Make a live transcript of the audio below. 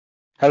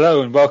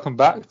Hello and welcome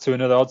back to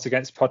another Odds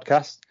Against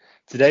podcast.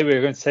 Today we're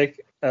going to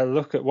take a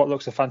look at what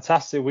looks a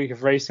fantastic week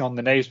of racing on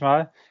the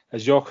Knavesmire.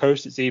 As your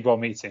host, it's Ebor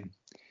Meeting.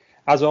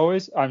 As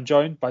always, I'm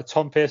joined by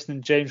Tom Pearson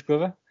and James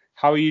Glover.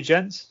 How are you,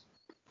 gents?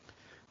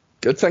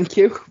 Good, thank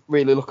you.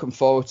 Really looking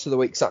forward to the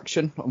week's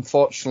action.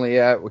 Unfortunately,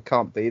 we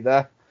can't be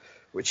there,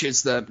 which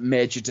is the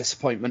major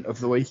disappointment of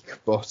the week,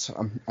 but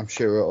I'm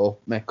sure it'll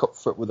make up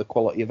for it with the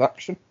quality of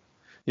action.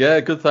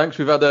 Yeah, good. Thanks.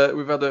 We've had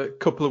a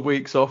couple of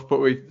weeks off, but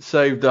we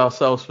saved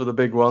ourselves for the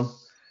big one.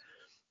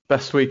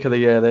 Best week of the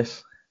year,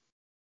 this.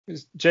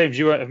 James,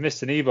 you won't have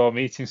missed an Ebor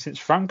meeting since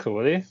Franco,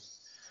 will you?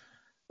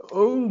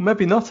 Oh,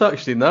 maybe not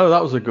actually. No,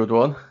 that was a good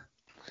one.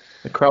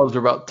 The crowds were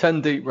about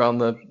 10 deep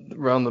round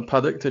the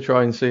paddock to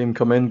try and see him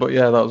come in, but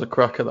yeah, that was a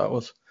cracker. That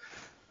was.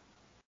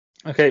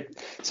 Okay,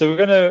 so we're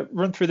going to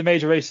run through the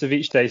major races of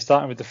each day,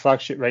 starting with the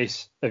flagship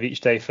race of each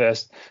day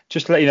first.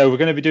 Just to let you know, we're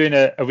going to be doing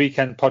a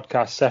weekend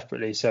podcast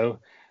separately, so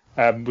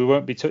we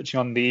won't be touching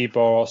on the Ebor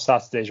or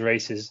Saturday's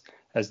races,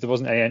 as there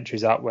wasn't any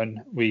entries out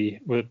when we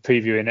were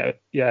previewing it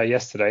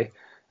yesterday.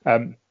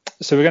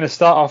 So we're going to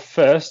start off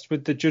first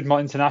with the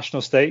Juddmonte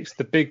International Stakes,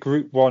 the big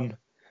Group 1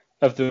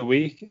 of the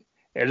week.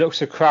 It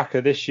looks a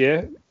cracker this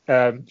year.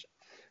 And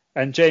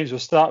James, we'll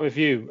start with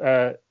you.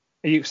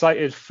 Are you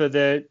excited for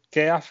the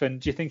Gayaf, and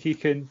do you think he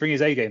can bring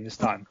his A game this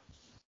time?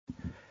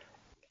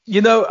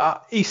 You know,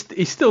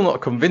 he's still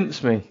not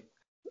convinced me.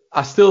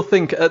 I still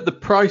think at the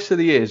price that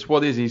he is,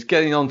 he's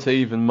getting on to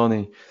even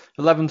money,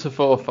 11 to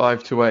 4,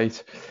 5 to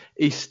 8.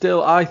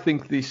 I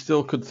think he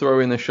still could throw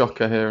in a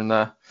shocker here and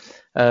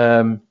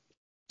there.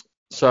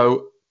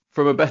 So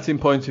from a betting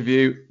point of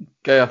view,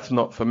 Gayaf's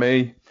not for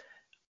me.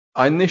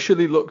 I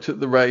initially looked at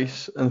the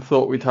race and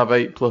thought we'd have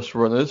 8+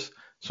 runners,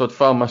 so I'd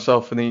found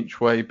myself an each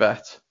way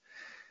bet.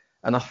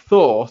 And I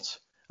thought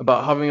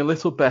about having a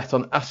little bet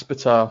on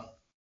Aspetar.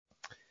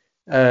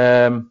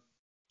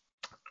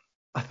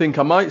 I think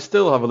I might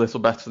still have a little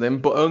bet on him,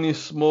 but only a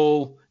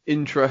small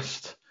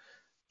interest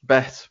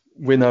bet,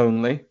 win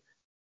only.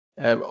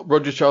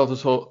 Roger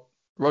Charlton's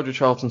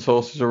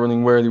horses are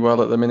running really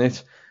well at the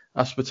minute.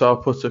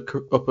 Aspetar put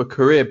up a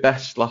career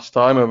best last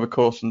time over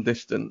course and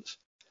distance.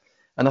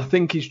 And I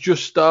think he's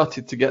just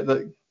started to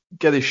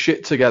get his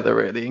shit together,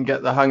 really, and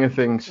get the hang of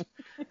things.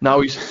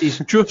 Now he's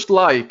just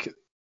like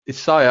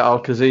Isaiah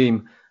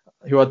Al-Kazim,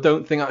 who I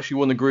don't think actually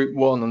won a Group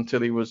 1 until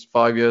he was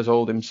 5 years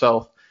old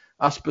himself.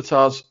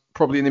 Aspetar's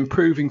probably an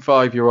improving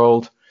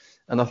 5-year-old,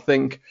 and I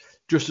think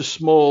just a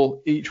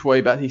small each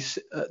way bet,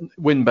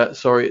 win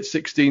bet, at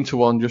 16 to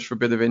 1, just for a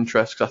bit of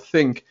interest, because I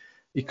think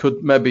he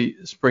could maybe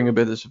spring a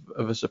bit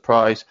of a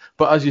surprise.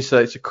 But as you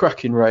say, it's a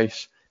cracking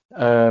race.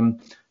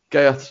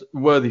 Gayaf's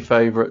worthy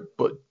favourite,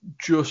 but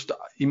just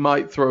he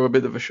might throw a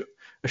bit of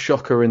a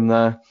shocker in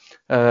there.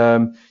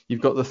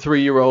 You've got the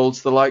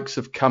 3-year-olds, the likes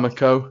of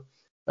Kameko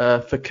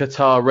for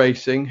Qatar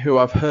Racing, who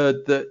I've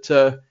heard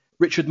that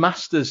Richard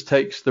Masters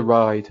takes the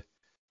ride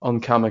on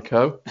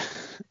Kameko.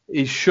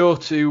 He's sure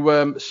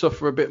to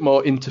suffer a bit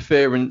more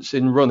interference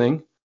in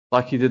running,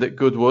 like he did at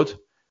Goodwood,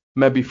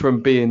 maybe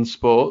from beIN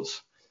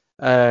Sports.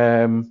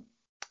 And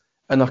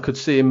I could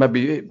see him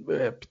maybe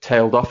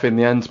tailed off in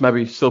the end,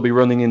 maybe still be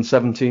running in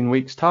 17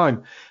 weeks'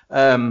 time.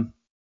 But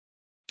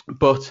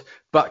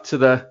back to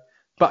the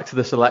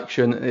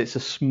selection, it's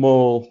a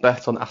small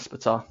bet on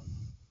Aspetar.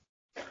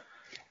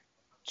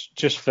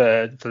 Just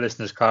for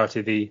listeners'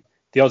 clarity,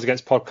 the Odds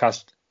Against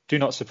podcast do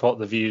not support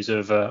the views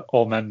of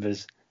all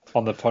members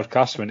on the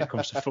podcast when it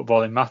comes to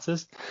footballing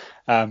matters,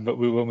 but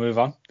we will move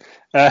on.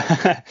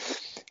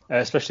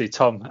 Especially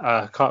Tom,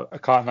 I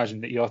can't imagine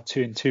that you're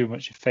too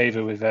much in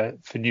favour with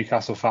for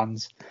Newcastle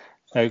fans,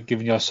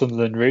 given your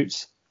Sunderland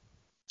roots.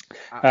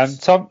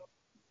 Tom,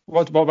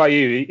 what about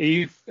you? Are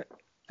you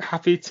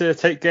happy to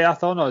take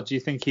Gayaf on, or do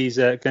you think he's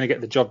going to get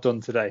the job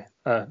done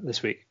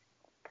this week?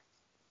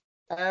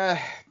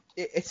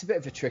 It's a bit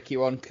of a tricky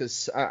one,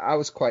 because I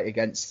was quite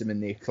against him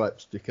in the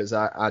Eclipse, because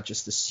I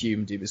just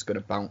assumed he was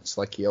going to bounce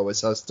like he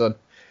always has done.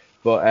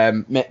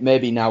 But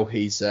maybe now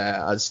he's,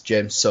 as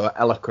James so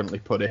eloquently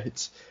put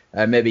it,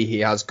 maybe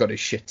he has got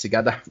his shit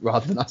together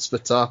rather than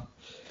Aspetar.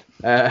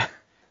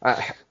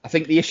 I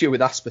think the issue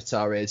with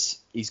Aspetar is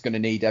he's going to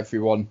need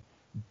everyone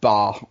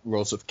bar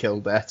Rose of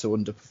Kildare to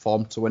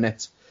underperform to win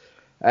it.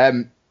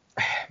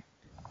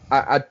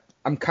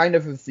 I'm kind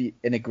of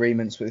in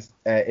agreement with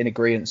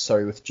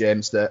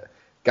James that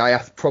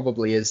Gayaf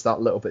probably is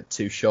that little bit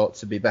too short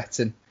to be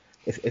betting.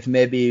 If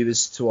maybe he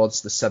was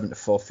towards the 7 to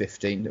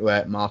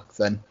 4.15 mark,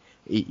 then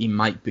he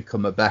might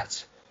become a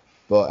bet.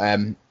 But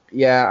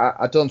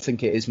I don't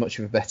think it is much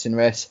of a betting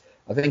race.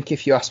 I think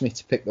if you ask me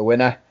to pick the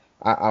winner,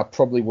 I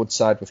probably would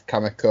side with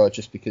Kameko,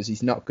 just because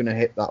he's not going to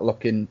hit that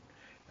looking.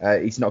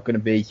 He's not going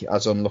to be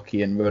as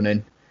unlucky in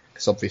running,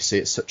 because obviously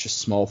it's such a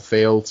small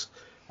field.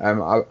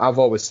 I've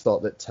always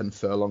thought that 10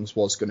 furlongs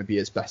was going to be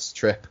his best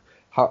trip.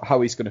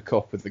 How he's going to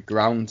cope with the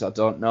ground, I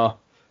don't know.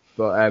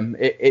 But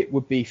it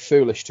would be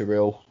foolish to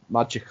rule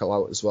Magical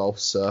out as well.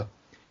 So,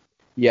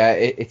 yeah,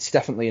 it's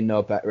definitely a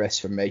no-bet race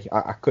for me.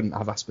 I couldn't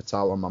have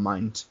Aspetar on my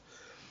mind.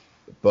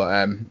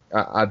 But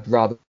I'd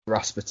rather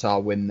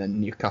Rasputar win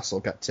than Newcastle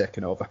get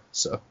taken over.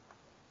 So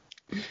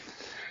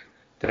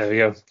there we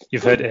go.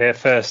 You've heard it here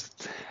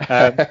first.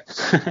 I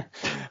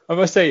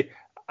must say,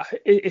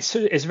 it's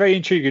a very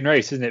intriguing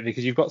race, isn't it?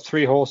 Because you've got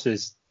three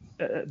horses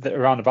that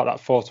are around about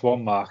that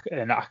 4-1 mark,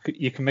 and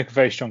you can make a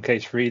very strong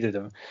case for either of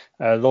them.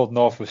 Lord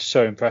North was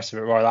so impressive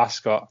at Royal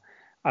Ascot,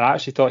 and I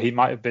actually thought he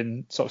might have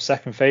been sort of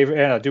second favourite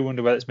here. And I do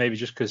wonder whether it's maybe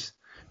just because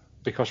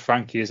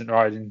Frankie isn't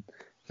riding,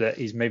 that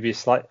he's maybe a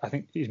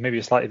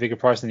slightly bigger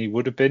price than he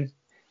would have been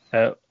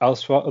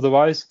elsewhere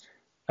otherwise.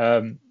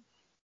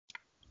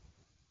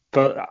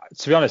 But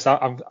to be honest,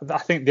 I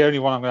think the only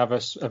one I'm going to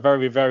have a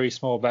very, very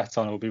small bet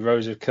on will be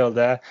Rose of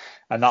Kildare.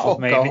 And that'll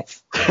mainly,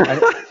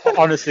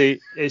 honestly,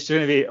 it's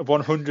going to be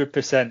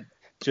 100%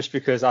 just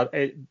because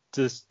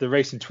does the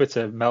racing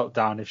Twitter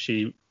meltdown if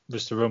she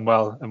was to run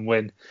well and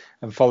win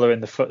and follow in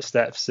the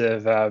footsteps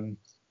of,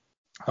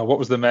 what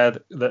was the mare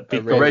that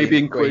beat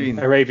Arabian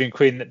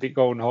Queen that beat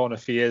Golden Horn a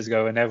few years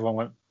ago and everyone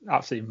went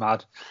absolutely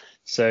mad.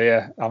 So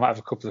yeah, I might have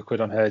a couple of quid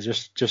on her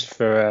just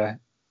for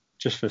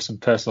some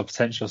personal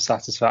potential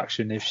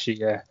satisfaction if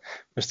she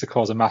was to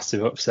cause a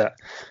massive upset.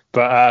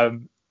 But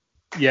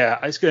yeah, I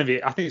think it's going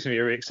to be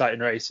a really exciting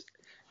race.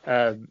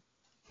 And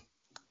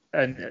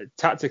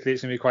tactically,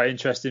 it's going to be quite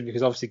interesting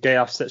because obviously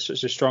Gayaf sets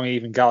such a strong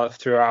even gallop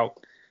throughout.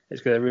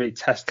 It's going to really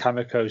test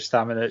Kamiko's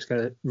stamina. It's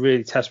going to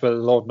really test whether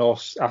Lord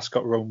North's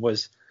Ascot run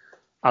was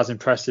as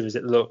impressive as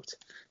it looked.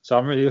 So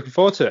I'm really looking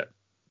forward to it.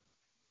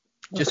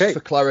 Just for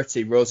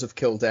clarity, Rose of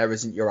Kildare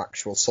isn't your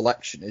actual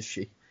selection, is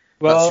she?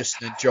 Well, that's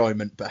just an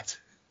enjoyment bet.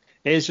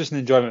 It is just an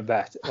enjoyment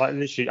bet. Like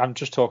literally, I'm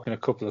just talking a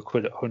couple of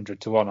quid at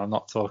 100 to 1. I'm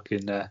not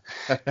talking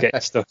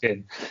getting stuck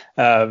in.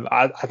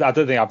 I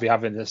don't think I'll be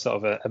having this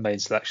sort of a main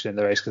selection in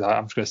the race because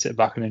I'm just going to sit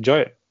back and enjoy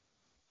it.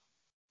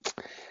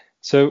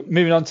 So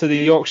moving on to the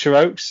Yorkshire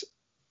Oaks,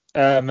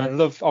 and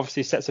Love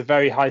obviously sets a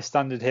very high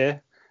standard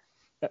here,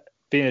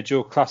 being a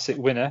dual classic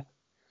winner.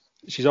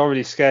 She's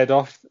already scared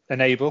off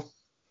Enable.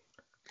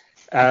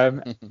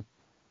 No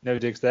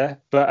digs there,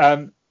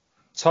 but.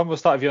 Tom, we'll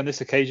start with you on this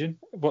occasion.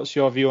 What's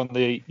your view on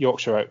the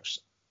Yorkshire Oaks?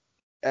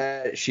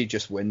 She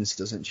just wins,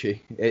 doesn't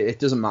she? It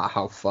doesn't matter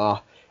how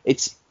far.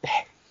 It's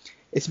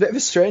a bit of a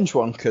strange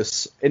one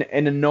because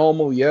in a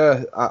normal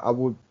year,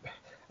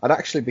 I'd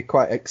actually be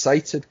quite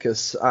excited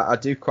because I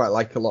do quite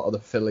like a lot of the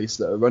fillies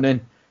that are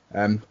running.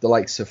 The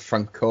likes of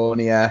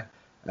Franconia.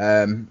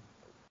 I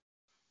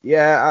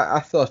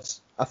thought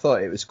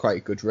it was quite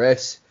a good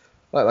race.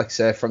 Like I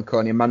say,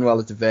 Franconia,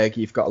 Manuela de Vega,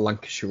 you've got a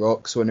Lancashire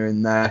Oaks winner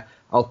in there.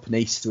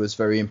 Alpinista was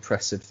very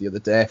impressive the other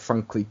day.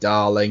 Frankly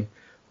Darling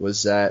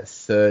was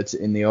third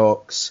in the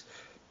Oaks.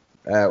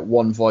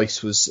 One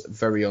Voice was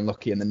very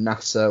unlucky in the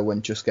NASA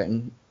when just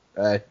getting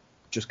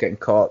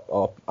caught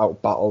or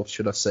out battled,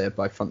 should I say,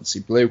 by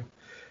Fancy Blue.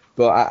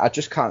 But I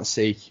just can't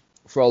see,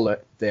 for all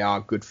that they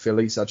are good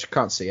fillies, I just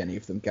can't see any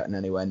of them getting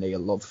anywhere near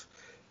Love.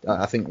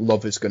 I think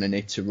Love is going to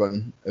need to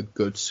run a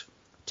good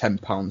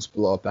 £10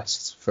 below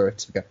best for it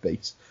to get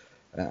beat.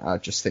 I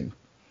just think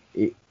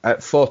at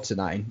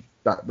 4-9,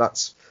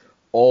 that's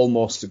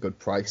almost a good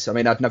price. I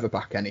mean, I'd never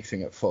back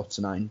anything at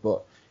 4-9,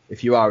 but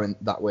if you are in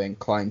that way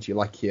inclined, you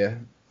like your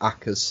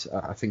Ackers,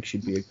 I think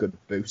she'd be a good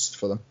boost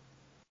for them.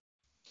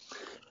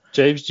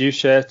 James, do you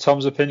share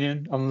Tom's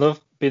opinion on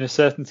Love being a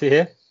certainty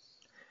here?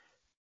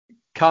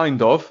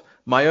 Kind of.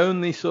 My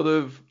only sort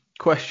of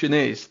question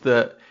is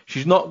that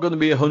she's not going to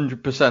be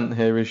 100%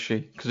 here, is she?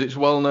 Because it's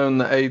well known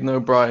that Aidan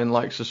O'Brien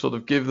likes to sort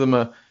of give them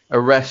a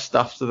rest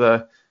after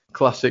their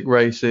classic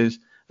races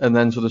and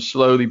then sort of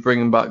slowly bring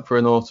them back for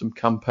an autumn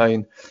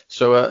campaign.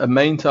 So a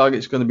main target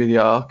is going to be the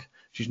Arc.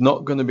 She's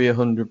not going to be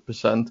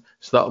 100%.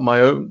 So that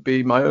might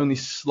be my only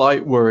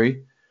slight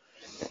worry.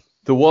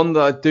 The one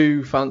that I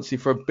do fancy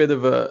for a bit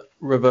of a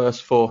reverse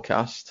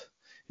forecast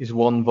is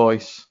One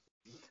Voice.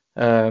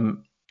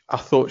 I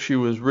thought she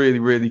was really,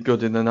 really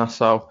good in the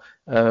Nassau.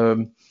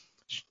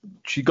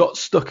 She got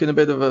stuck in a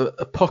bit of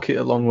a pocket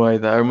a long way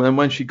there. And then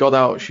when she got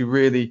out, she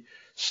really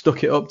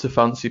stuck it up to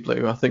Fancy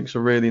Blue. I think it's a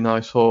really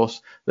nice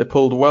horse. They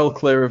pulled well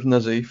clear of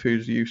Nazif,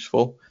 who's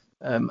useful.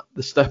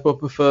 The step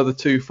up a further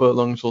 2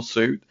 furlongs will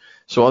suit.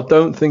 So I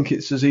don't think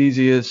it's as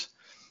easy as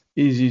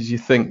you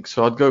think.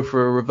 So I'd go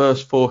for a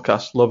reverse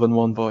forecast, Love and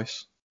One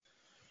Voice.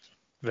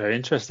 Very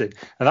interesting.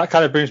 And that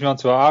kind of brings me on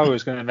to what I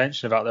was going to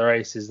mention about the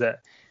race is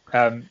that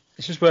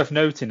it's just worth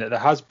noting that there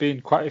has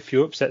been quite a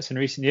few upsets in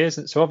recent years.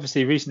 And so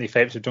obviously recently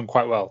favourites have done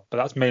quite well, but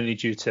that's mainly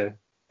due to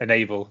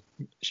Enable.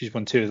 She's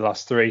won 2 of the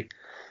last 3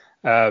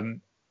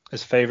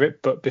 as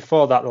favourite. But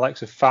before that, the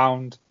likes of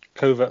Found,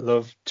 Covert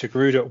Love,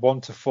 Tagruda at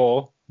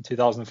 1-4 in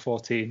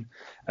 2014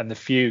 and the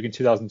Fugue in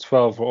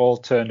 2012 were all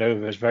turned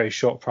over as very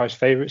short price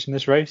favourites in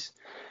this race.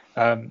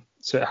 So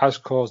it has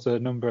caused a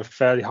number of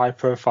fairly high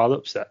profile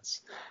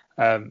upsets.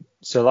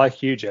 So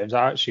like you, James,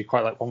 I actually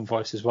quite like One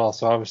Voice as well.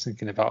 So I was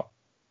thinking about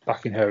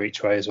backing her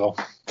each way as well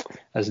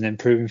as an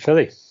improving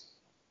filly.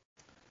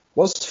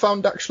 Was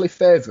Found actually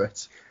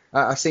favourite?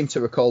 I seem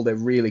to recall they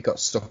really got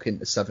stuck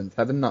into 7th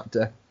heaven that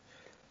day.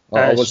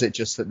 Or was it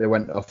just that they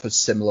went off a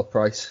similar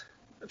price?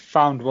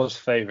 Found was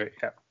favourite,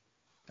 yeah.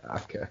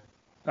 Okay.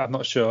 I'm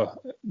not sure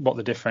what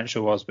the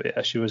differential was, but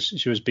yeah, she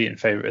was beaten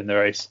favourite in the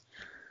race.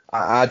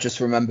 I just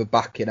remember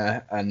backing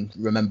her and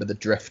remember the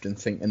drift and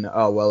thinking,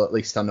 oh, well, at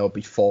least I know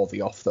before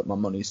the off that my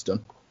money's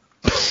done.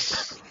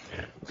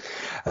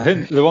 I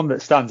think the one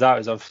that stands out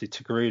is obviously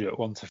Tugaruda at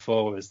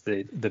 1-4 was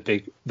the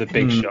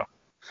big shot.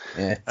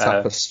 Yeah,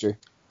 Tapestry.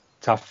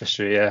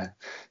 Tapestry, yeah.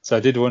 So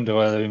I did wonder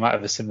whether we might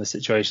have a similar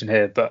situation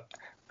here, but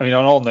I mean,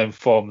 on all known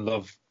form,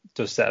 Love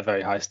does set a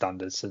very high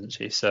standards, doesn't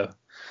she? So,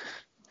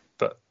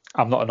 but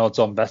I'm not an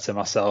odds-on better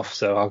myself,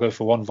 so I'll go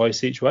for one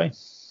voice each way.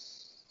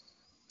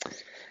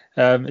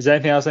 Is there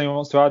anything else anyone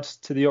wants to add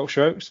to the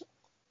Yorkshire Oaks?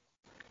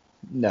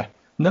 No,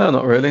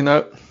 not really.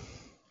 No.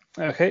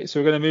 Okay, so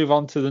we're going to move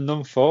on to the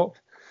Nunthorpe.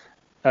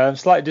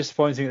 Slightly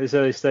disappointing at this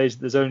early stage.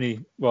 There's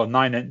only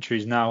 9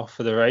 entries now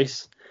for the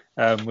race,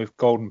 with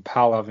Golden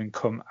Pal having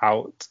come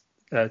out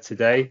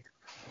today.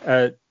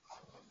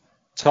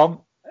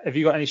 Tom, have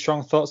you got any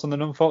strong thoughts on the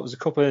Nunthorpe? There's a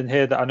couple in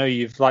here that I know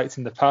you've liked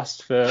in the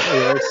past for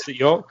the race at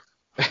York.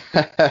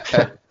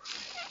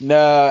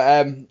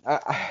 No,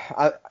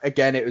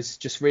 again, it was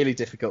just really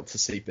difficult to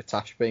see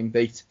Batash being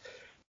beat.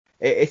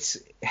 I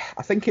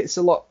think it's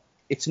not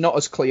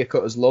as clear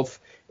cut as Love.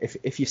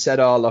 If you said,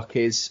 oh, look,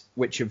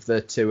 which of the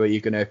two are you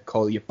going to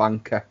call your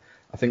banker?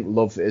 I think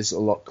Love is a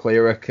lot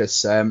clearer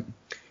because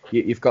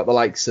you've got the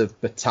likes of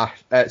Batash.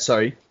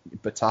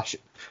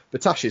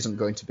 Batash isn't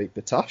going to beat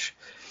Batash.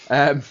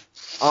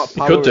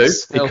 He could do.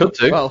 He could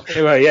do. Well,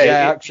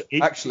 yeah,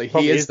 actually,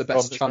 he is the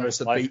best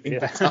chance of beating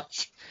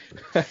Batash.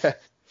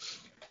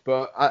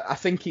 But I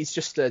think he's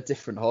just a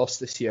different horse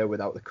this year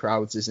without the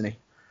crowds, isn't he?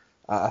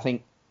 I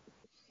think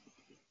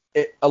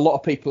a lot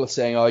of people are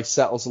saying, oh, he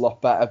settles a lot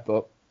better.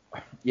 But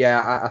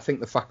yeah, I think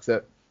the fact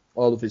that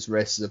all of his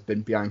races have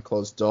been behind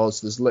closed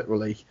doors, there's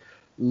literally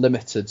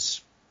limited.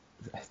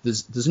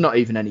 There's not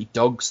even any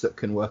dogs that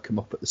can work him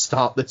up at the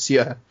start this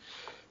year.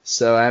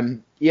 So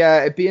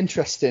yeah, it'd be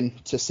interesting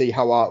to see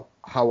how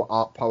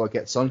Art Power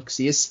gets on because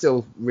he is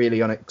still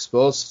really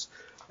unexposed.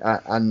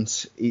 And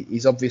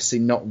he's obviously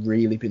not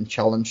really been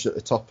challenged at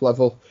the top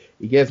level.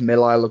 He gave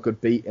Milile a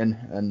good beating,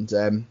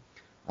 and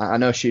I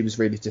know she was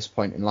really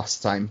disappointing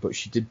last time, but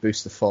she did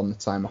boost the form the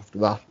time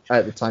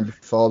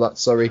before that.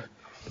 Sorry,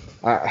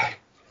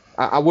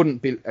 I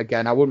wouldn't be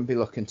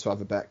looking to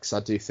have a bet because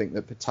I do think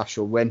that Batash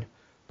will win.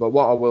 But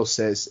what I will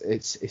say is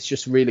it's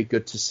just really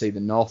good to see the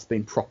North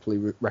being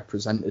properly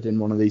represented in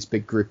one of these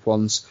big Group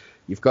 1s.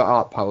 You've got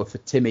Art Power for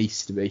Tim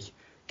Easterby,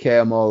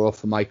 K. Morrow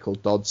for Michael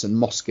Dodds, and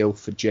Moskill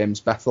for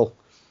James Bethel.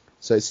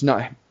 So it's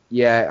not,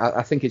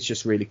 I think it's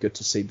just really good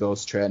to see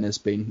those trainers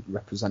being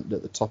represented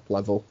at the top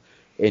level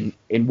in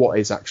what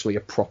is actually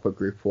a proper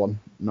Group 1.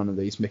 None of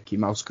these Mickey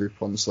Mouse Group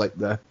 1s like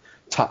the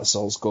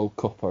Tattersalls Gold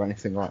Cup or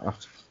anything like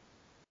that.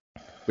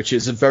 Which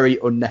is a very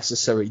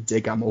unnecessary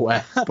dig, I'm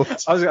aware.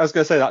 But I was going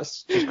to say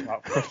that's just come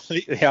out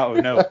completely out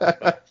of nowhere.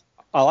 But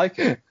I like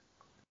it.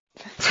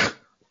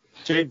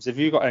 James, have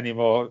you got any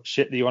more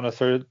shit that you want to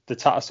throw the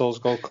Tattersalls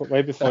Gold Cup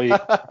way before you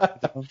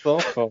the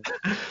Nunthorpe?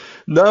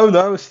 No,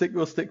 we'll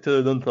stick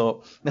to the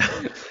Nunthorpe.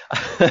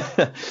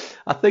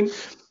 I think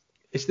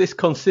it's this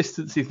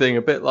consistency thing,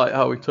 a bit like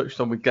how we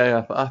touched on with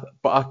Gaya,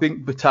 but I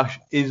think Batash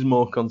is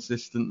more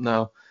consistent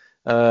now.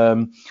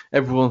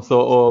 Everyone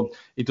thought, oh,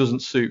 he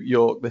doesn't suit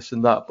York, this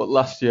and that, but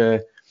last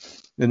year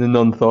in the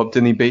Nunthorpe,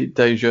 didn't he beat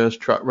Deja's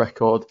track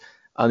record?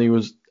 And he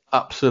was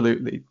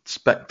absolutely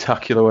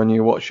spectacular when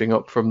you're watching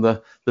up from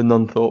the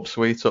Nunthorpe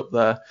suite up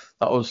there.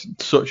 That was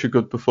such a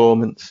good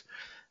performance.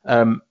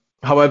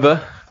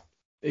 However,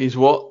 he's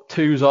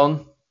 2's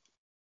on,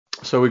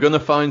 so we're going to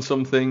find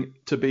something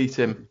to beat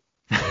him.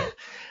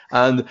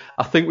 And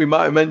I think we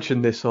might have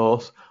mentioned this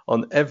horse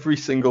on every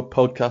single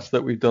podcast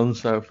that we've done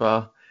so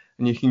far,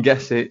 and you can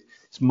guess it.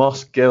 It's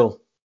Moss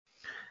Gill.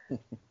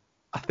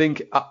 I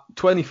think at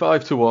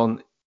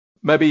 25-1,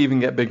 maybe even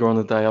get bigger on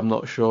the day. I'm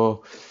not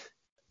sure.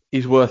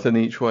 He's worth an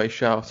each way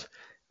shout.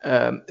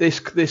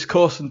 This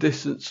course and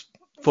distance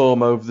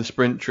form over the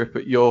sprint trip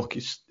at York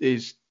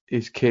is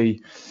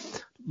key.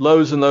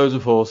 Loads and loads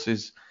of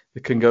horses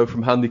that can go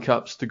from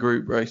handicaps to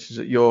group races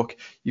at York.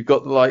 You've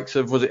got the likes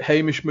of, was it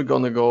Hamish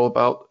McGonigal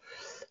about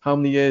how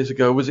many years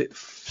ago? Was it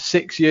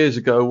 6 years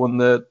ago? Won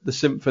the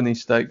Symphony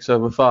Stakes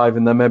over 5,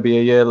 and then maybe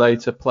a year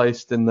later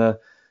placed in the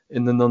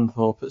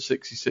Nunthorpe at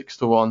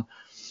 66-1.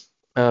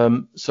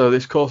 So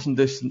this course and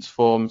distance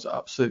form is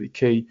absolutely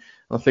key.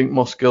 I think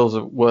Moss Gill's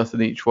are worth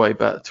an each way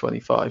bet at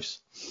 25s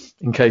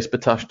in case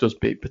Batash does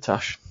beat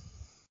Batash.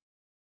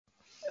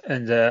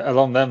 And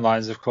along them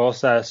lines, of course,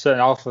 certain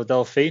Alpha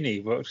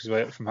Delfini worked his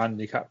way up from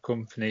handicap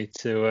company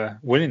to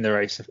winning the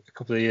race a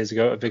couple of years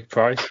ago at a big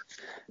price.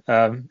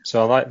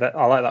 So I like that.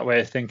 I like that way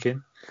of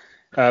thinking.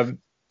 To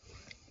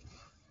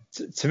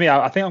me,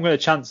 I think I'm going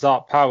to chance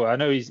Art Power. I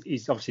know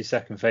he's obviously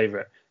second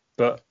favourite,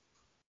 but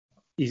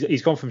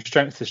he's gone from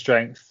strength to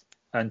strength,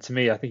 and to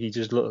me, I think he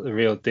just looked at the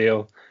real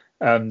deal.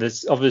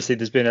 There's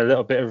been a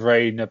little bit of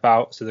rain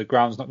about, so the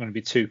ground's not going to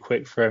be too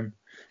quick for him.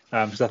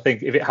 Because I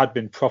think if it had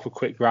been proper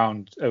quick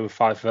ground over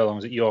 5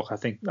 furlongs at York, I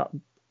think that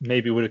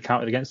maybe would have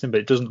counted against him, but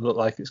it doesn't look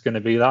like it's going to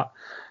be that.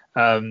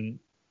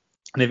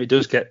 And if it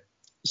does get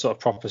sort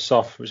of proper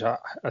soft, which I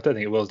don't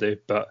think it will do,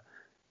 but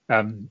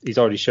he's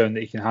already shown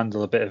that he can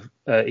handle a bit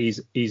of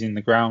easing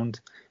the ground,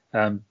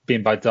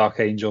 being by Dark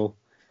Angel.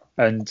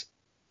 And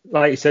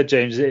like you said,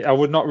 James, I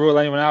would not rule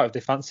anyone out if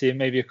they fancy him,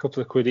 maybe a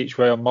couple of quid each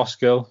way on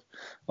Moskill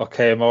or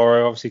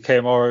Kayamoro. Obviously,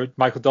 Kayamoro,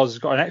 Michael Dawes has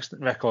got an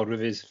excellent record with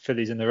his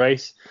fillies in the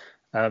race.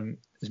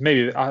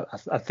 Maybe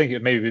I think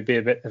it maybe would be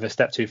a bit of a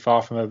step too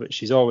far from her, but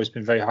she's always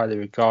been very highly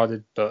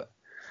regarded. But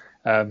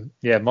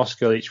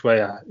Moskill each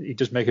way, he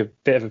does make a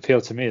bit of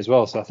appeal to me as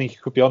well. So I think you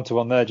could be onto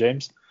one there,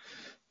 James.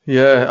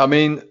 Yeah, I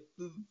mean,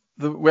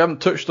 we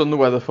haven't touched on the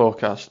weather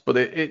forecast, but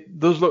it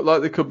does look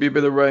like there could be a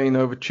bit of rain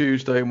over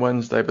Tuesday and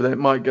Wednesday, but then it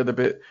might get a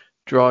bit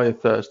drier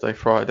Thursday,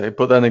 Friday.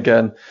 But then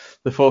again,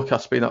 the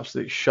forecast's been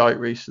absolutely shite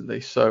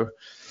recently, so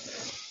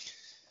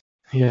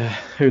yeah,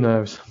 who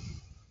knows?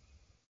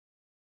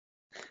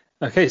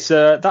 Okay,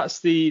 so that's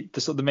the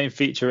sort of the main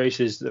feature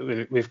races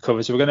that we've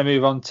covered. So we're going to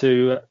move on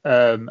to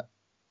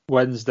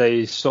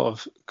Wednesday's sort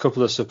of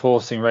couple of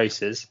supporting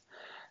races.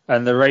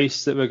 And the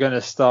race that we're going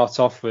to start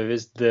off with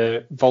is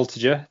the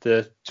Voltiger,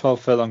 the 12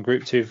 furlong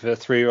Group 2 for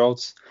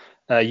 3-year-olds,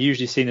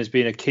 usually seen as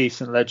being a Keith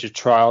St Ledger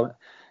trial,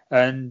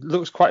 and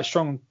looks quite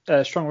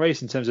a strong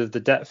race in terms of the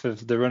depth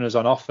of the runners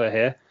on offer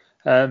here.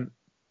 Fairly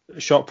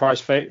short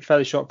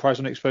price,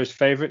 unexposed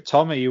favourite.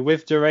 Tom, are you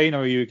with Durain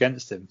or are you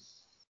against him?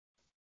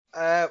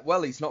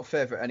 Well, he's not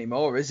favourite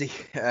anymore, is he?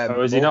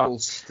 Is he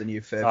not? The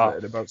new favourite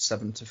at about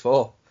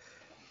 7-4.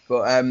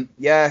 But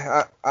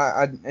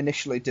I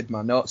initially did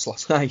my notes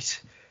last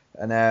night.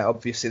 And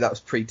obviously that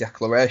was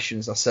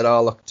pre-declarations. I said,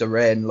 look,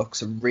 Durain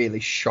looks a really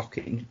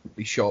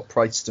shockingly short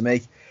price to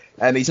me.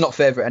 He's not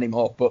favourite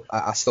anymore, but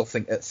I still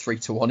think at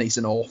 3-1 he's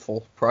an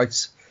awful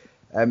price.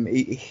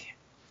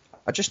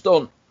 I just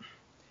don't...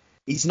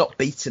 He's not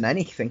beaten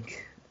anything.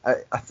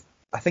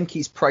 I think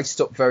he's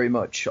priced up very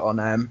much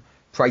on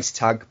price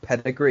tag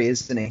pedigree,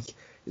 isn't he?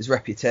 His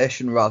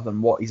reputation rather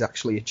than what he's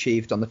actually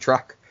achieved on the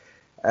track.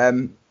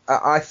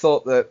 I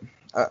thought that...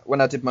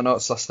 when I did my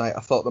notes last night,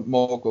 I thought that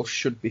Morgul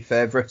should be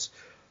favourite.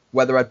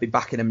 Whether I'd be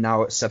backing him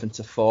now at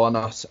 7-4 or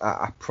not,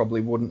 I probably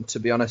wouldn't, to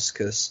be honest,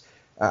 because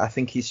I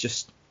think he's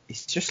just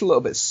a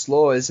little bit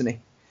slow, isn't he?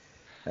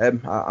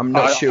 I'm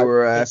not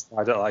sure. I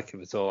don't like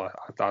him at all.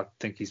 I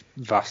think he's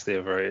vastly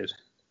overrated.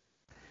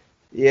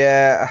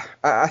 Yeah,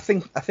 I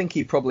think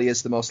he probably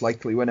is the most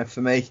likely winner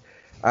for me.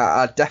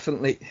 I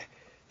definitely.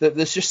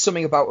 There's just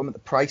something about him at the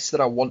price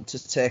that I want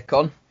to take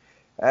on.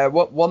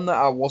 One that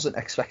I wasn't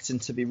expecting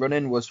to be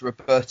running was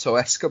Roberto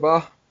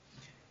Escobar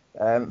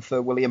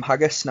for William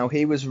Haggis. Now,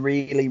 he was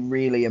really,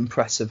 really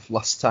impressive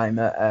last time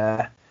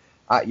at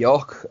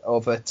York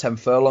over 10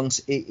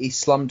 furlongs. He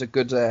slammed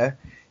a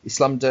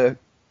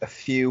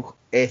few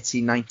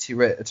 80, 90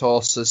 rated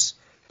horses.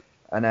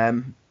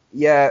 And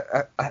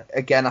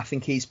again, I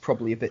think he's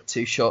probably a bit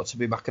too short to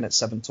be backing at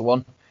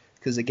 7-1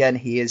 because, again,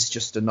 he is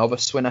just a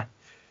novice winner.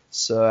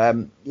 So,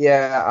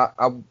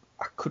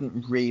 I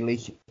couldn't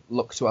really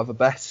look to have a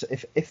bet.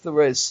 If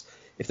there is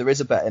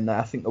a bet in there,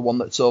 I think the one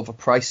that's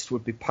overpriced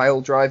would be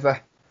Pile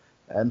Driver.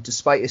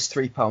 Despite his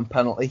 £3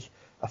 penalty,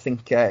 I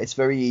think it's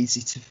very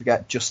easy to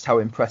forget just how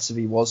impressive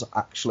he was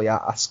actually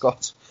at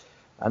Ascot.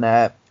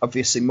 And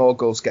obviously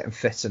Morgul's getting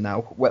fitter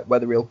now.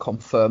 Whether he'll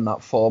confirm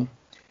that form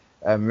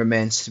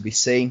remains to be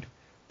seen.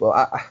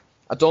 But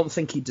I don't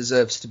think he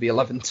deserves to be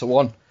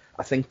 11-1.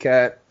 I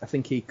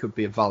think he could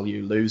be a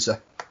value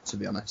loser, to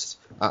be honest.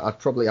 I'd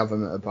probably have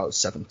him at about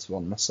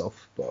 7-1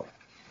 myself, but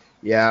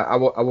yeah, I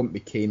wouldn't be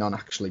keen on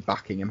actually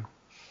backing him.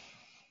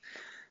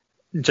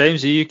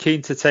 James, are you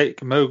keen to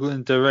take Mogul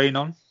and Durain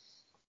on?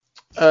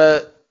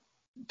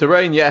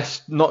 Durain,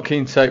 yes. Not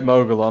keen to take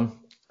Mogul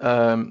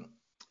on.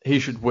 He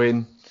should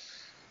win.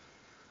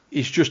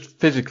 He's just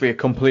physically a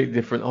completely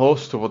different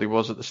horse to what he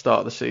was at the start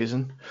of the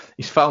season.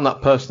 He's found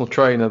that personal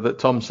trainer that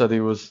Tom said he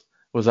was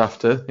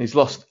after. He's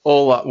lost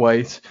all that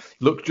weight.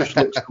 Looks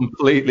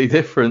completely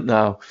different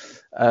now.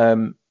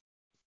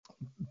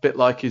 Bit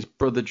like his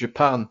brother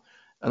Japan.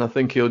 And I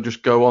think he'll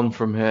just go on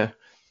from here.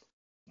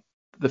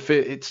 I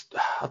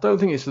don't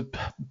think it's the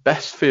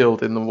best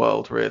field in the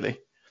world, really.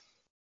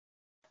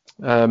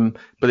 But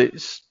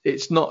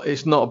it's not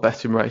a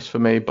betting race for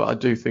me. But I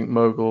do think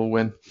Mogul will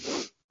win.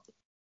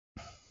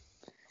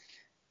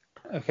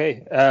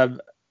 Okay.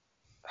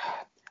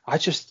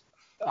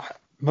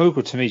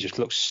 Mogul to me just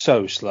looks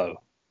so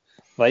slow.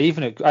 Like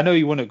I know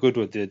he won at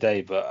Goodwood the other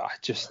day, but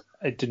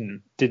it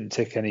didn't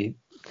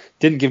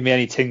give me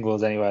any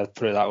tingles anyway.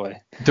 Put it that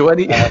way. Do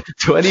any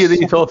of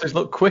these horses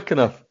look quick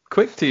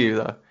to you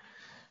though?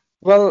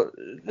 Well,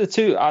 the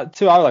two I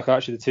like are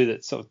actually the two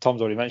that sort of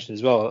Tom's already mentioned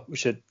as well.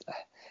 Which are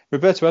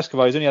Roberto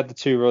Escobar. He's only had the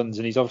 2 runs,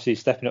 and he's obviously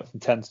stepping up from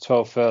 10 to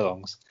 12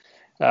 furlongs.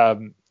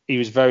 He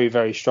was very,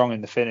 very strong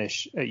in the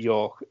finish at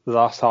York. The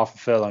last half of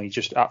furlong, he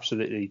just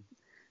absolutely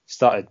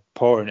started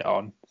pouring it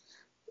on.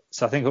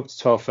 So I think up to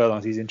 12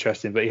 furlongs he's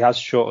interesting, but he has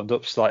shortened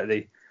up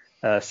slightly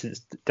since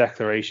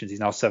declarations. He's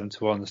now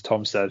 7-1, as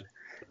Tom said.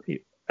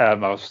 I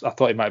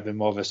thought he might have been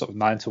more of a sort of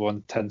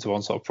 9-1,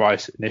 10-1 sort of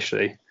price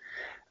initially.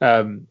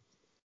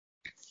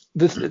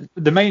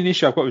 the main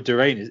issue I've got with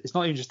Durain is it's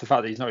not even just the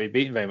fact that he's not really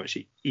beaten very much.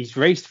 He's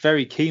raced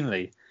very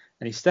keenly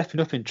and he's stepping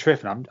up in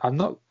trip. And I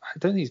don't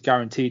think he's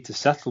guaranteed to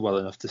settle well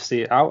enough to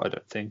see it out. I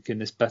don't think in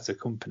this better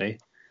company.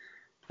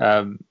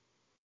 And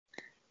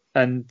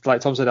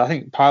like Tom said, I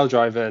think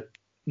Piledriver,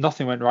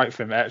 nothing went right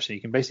for him at Epsom.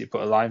 You can basically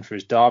put a line for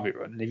his Derby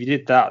run, and if you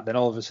did that, then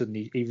all of a sudden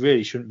he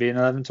really shouldn't be an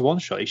 11-1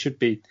 shot. He should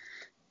be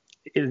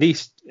at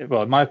least,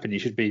 well, in my opinion,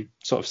 he should be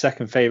sort of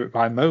second favourite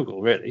behind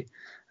Mogul. Really,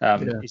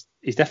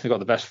 he's definitely got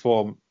the best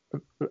form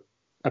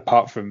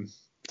apart from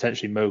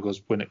potentially Mogul's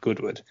win at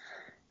Goodwood.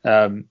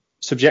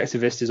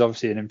 Subjectivist is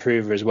obviously an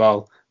improver as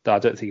well, though I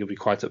don't think he'll be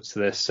quite up to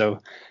this.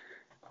 So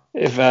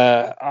if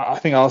I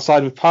think I'll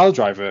side with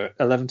Piledriver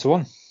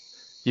 11-1.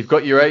 You've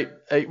got your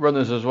eight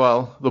runners as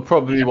well. There'll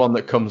probably be one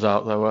that comes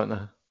out though, won't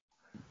there?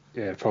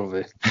 Yeah,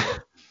 probably.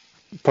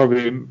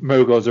 Probably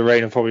Mogul's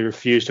Durain will probably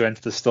refuse to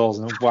enter the stalls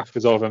and whack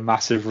us over a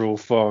massive Rule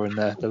 4 in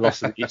the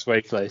loss of the each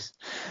way place.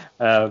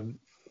 Piledriver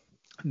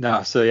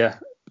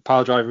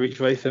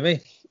each way for me.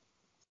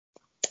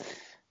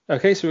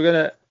 Okay, so we're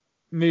going to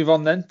move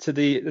on then to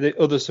the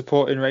other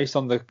supporting race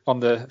on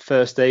the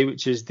first day,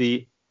 which is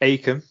the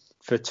Acomb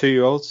for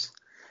 2-year-olds.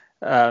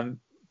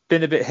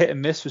 Been a bit hit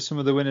and miss with some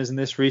of the winners in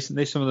this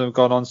recently. Some of them have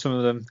gone on, some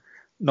of them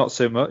not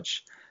so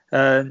much.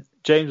 James,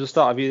 we'll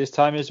start with you this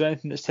time. Is there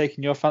anything that's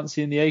taken your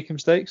fancy in the Acomb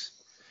Stakes?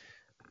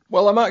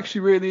 Well, I'm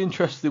actually really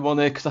interested in one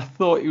here because I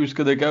thought he was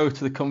going to go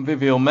to the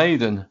Convivial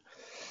Maiden,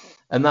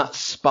 and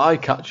that's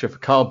Spycatcher for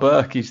Carl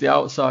Burke. He's the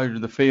outsider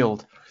of the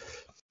field.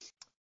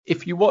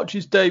 If you watch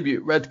his debut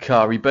at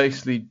Redcar, he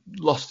basically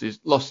lost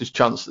his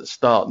chance at the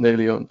start,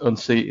 nearly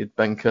unseated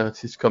Ben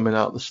Curtis coming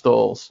out of the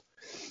stalls.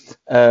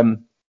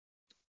 And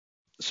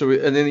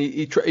then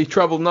he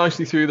travelled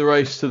nicely through the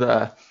race to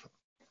there,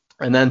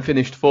 and then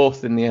finished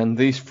fourth in the end.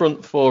 These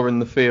front four in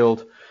the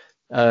field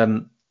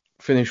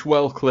finished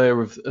well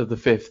clear of the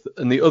fifth,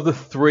 and the other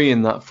three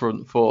in that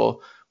front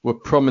four were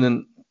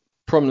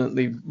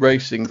prominently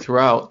racing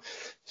throughout.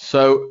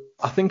 So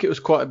I think it was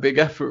quite a big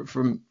effort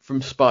from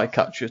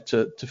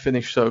Spycatcher to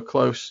finish so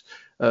close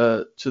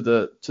to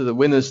the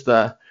winners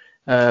there.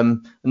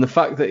 And the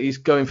fact that he's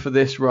going for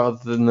this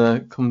rather than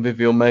the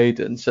Convivial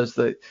Maiden says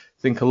that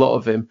I think a lot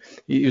of him.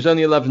 He was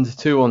only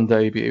 11-2 on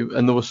debut,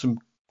 and there was some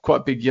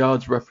quite big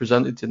yards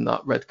represented in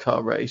that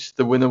Redcar race.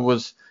 The winner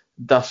was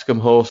Dascombe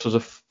horse, was a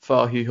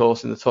Fahey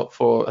horse in the top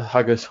four, a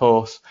Haggis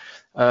horse.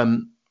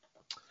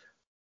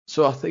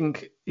 So I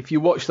think if you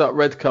watch that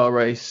Redcar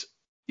race,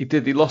 he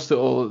lost it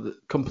all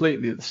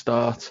completely at the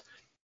start.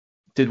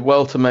 Did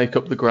well to make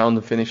up the ground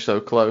and finish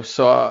so close.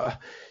 So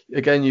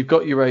again, you've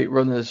got your 8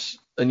 runners,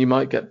 and you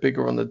might get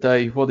bigger on the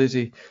day. What is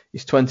he?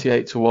 He's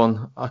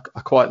 28-1. I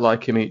quite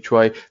like him each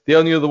way. The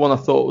only other one I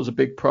thought was a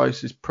big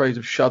price is Praise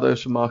of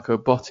Shadows from Marco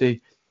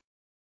Botti.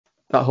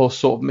 That horse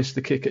sort of missed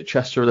the kick at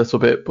Chester a little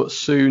bit, but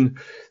soon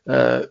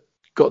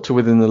got to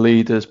within the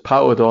leaders,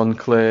 powered on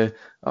clear,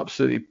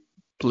 absolutely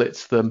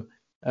blitzed them.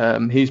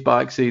 He's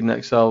by Exceeding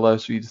Excel though,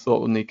 so you'd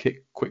thought when he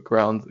kicked quick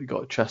ground, he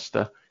got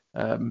Chester.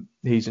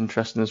 He's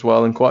interesting as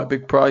well, and quite a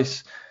big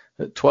price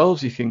at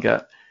 12s you can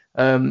get.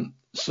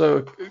 So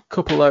a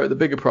couple there at the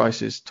bigger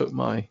prices took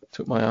my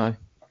eye.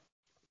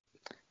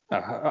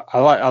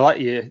 I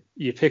like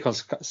your pick on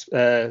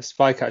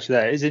Spycatcher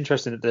there. It's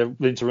interesting that they're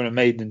willing to run a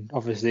maiden,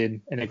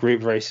 obviously in a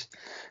group race,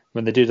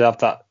 when they did have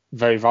that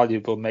very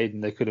valuable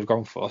maiden they could have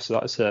gone for. So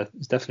it's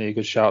definitely a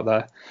good shout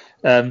there.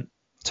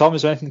 Tom,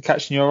 is there anything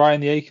catching your eye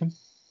in the Acomb?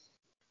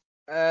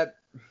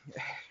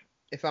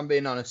 If I'm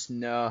being honest,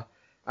 no.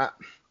 I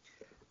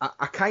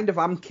kind of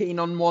am keen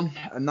on one,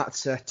 and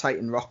that's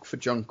Titan Rock for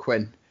John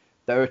Quinn.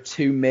 There are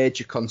 2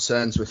 major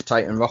concerns with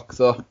Titan Rock,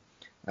 though.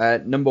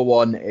 Number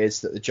one is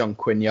that the John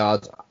Quinn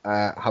yard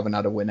haven't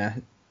had a winner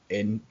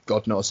in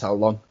God knows how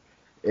long.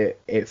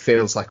 It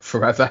feels like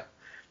forever.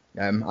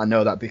 I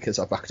know that because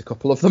I've backed a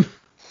couple of them.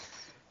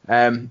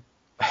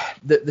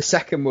 The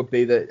second would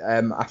be that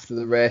after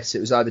the race, it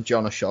was either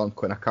John or Sean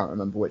Quinn, I can't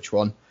remember which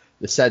one.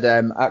 They said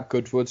at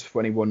Goodwood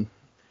when he won,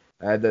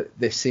 that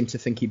they seemed to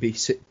think he'd be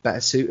better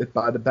suited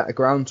by the better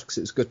ground because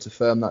it was good to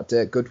firm that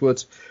day at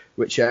Goodwood,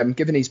 which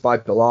given he's by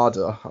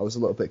Bilardo, I was a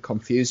little bit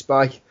confused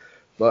by.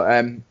 But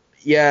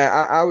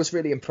I was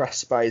really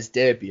impressed by his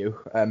debut.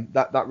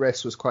 That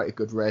race was quite a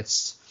good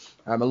race.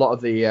 A lot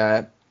of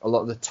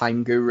the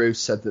time gurus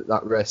said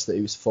that race that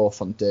he was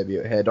 4th on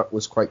debut at Haydock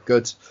was quite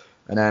good.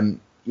 And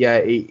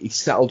he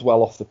settled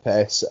well off the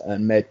pace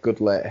and made good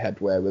late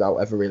headway without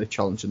ever really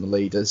challenging the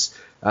leaders.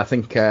 I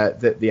think that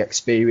the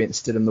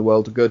experience did him the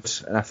world of good,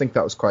 and I think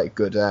that was quite a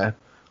good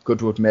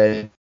Goodwood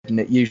maiden, and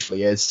it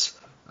usually is.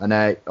 And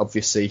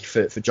obviously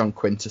for John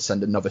Quinn to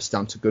send a novice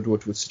down to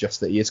Goodwood would suggest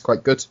that he is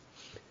quite good.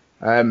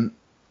 But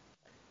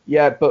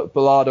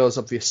Bilardo's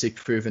obviously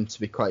proven to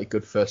be quite a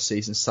good first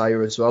season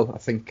sire as well. I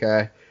think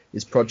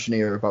his progeny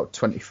are about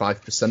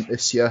 25%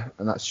 this year,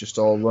 and that's just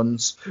all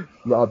runs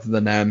rather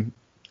than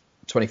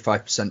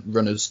 25%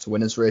 runners to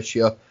winners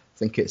ratio. I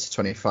think it's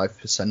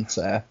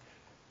 25%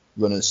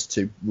 runners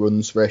to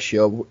runs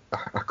ratio.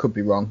 I could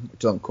be wrong.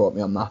 Don't quote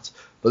me on that.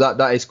 But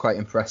that is quite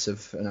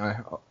impressive.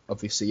 And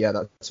obviously,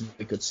 that's a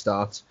really good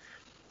start.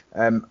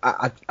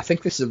 I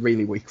think this is a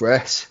really weak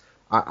race.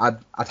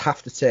 I'd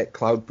have to take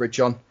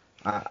Cloudbridge on.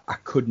 I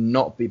could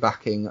not be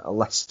backing a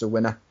Leicester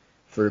winner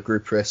for a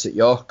group race at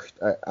York.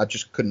 I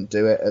just couldn't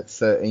do it at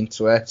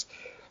 13-8.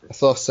 I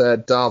thought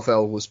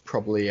Darvell was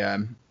probably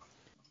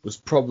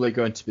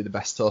going to be the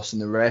best horse in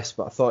the race,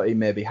 but I thought he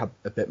maybe had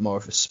a bit more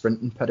of a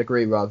sprinting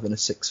pedigree rather than a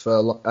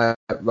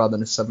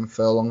 7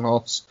 furlong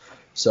horse.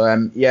 So at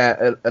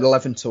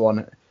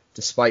 11-1,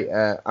 despite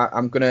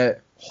I'm gonna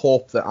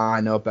hope that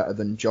I know better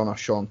than John or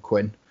Sean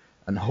Quinn,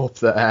 and hope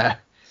that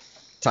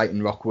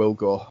Titan Rock will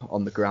go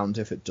on the ground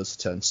if it does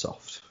turn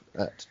soft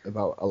at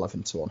about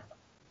 11-1.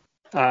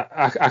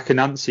 I can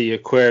answer your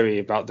query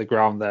about the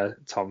ground there,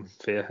 Tom,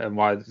 for you, and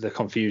why the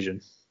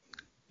confusion,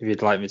 if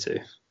you'd like me to.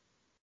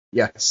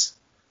 Yes.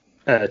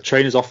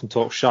 Trainers often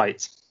talk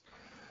shite.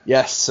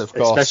 Yes, of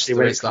course. Especially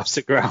when it comes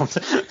to ground.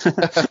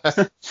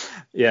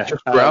 Yeah.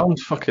 Just ground,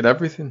 fucking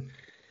everything.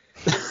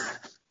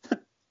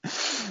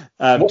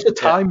 What's a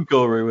time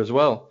guru as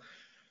well?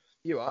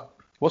 You are.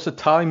 What's a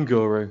time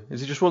guru?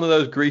 Is he just one of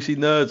those greasy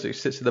nerds who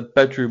sits in the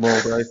bedroom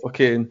all day,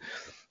 fucking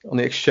on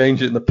the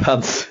exchange in the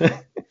pants?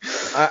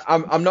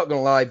 I'm not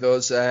gonna lie,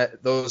 those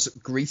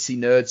greasy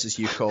nerds, as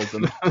you called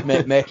them,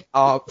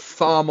 are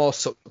far more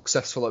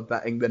successful at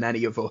betting than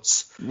any of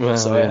us. Well,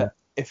 so yeah.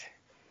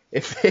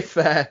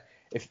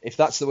 If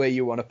that's the way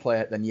you want to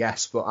play it, then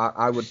yes. But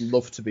I would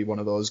love to be one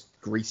of those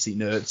greasy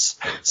nerds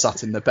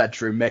sat in the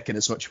bedroom making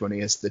as much money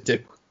as they do.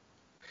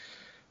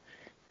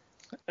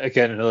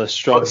 Again, another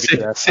strong.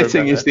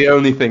 Sitting is the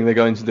only thing they're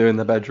going to do in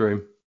the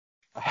bedroom.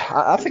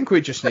 I think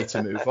we just need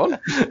to move on.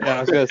 Yeah, I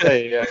was going to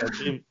say, you're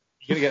going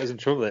to get us in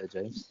trouble there,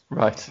 James.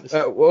 Right.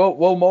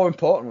 Well, more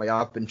importantly,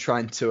 I've been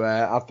trying to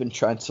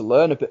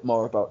learn a bit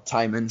more about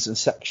timings and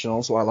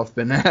sectionals while I've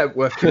been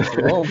working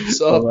from home.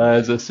 So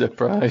there's a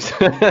surprise.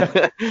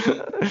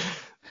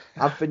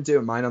 I've been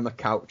doing mine on the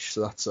couch,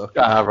 so that's okay.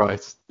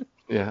 Right.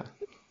 Yeah.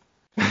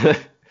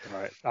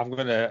 Right. I'm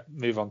going to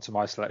move on to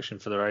my selection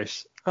for the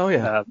race. Oh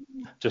yeah.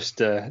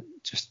 Just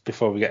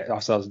before we get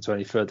ourselves into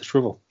any further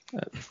trouble,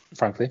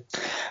 frankly.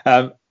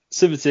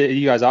 Similar to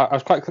you guys, I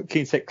was quite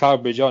keen to take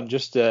Cloudbridge on,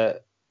 just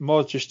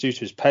more just due to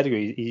his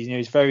pedigree.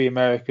 He's very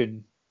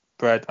American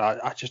bred.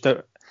 I just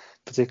don't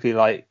particularly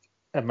like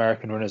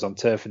American runners on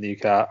turf in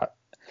the UK.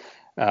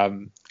 I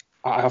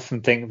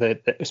often think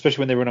that,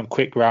 especially when they run on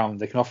quick ground,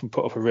 they can often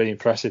put up a really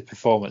impressive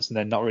performance and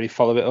then not really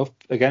follow it up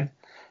again.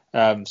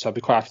 So I'd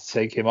be quite happy to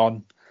take him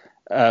on.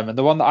 And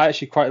the one that I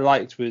actually quite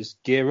liked was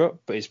Gear Up,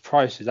 but his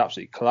price has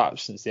absolutely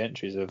collapsed since the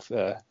entries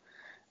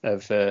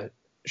have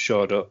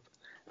shored up.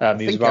 I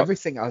think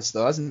everything has,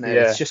 though, hasn't it?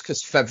 Yeah. It's just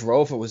because Fev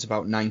Rover was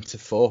about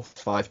 9-4,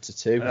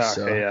 5-2. Okay,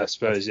 so yeah, I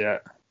suppose, yeah.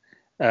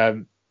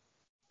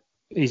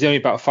 He's only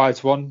about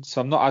 5-1,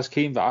 so I'm not as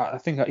keen, but I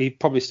think he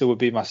probably still would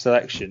be my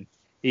selection.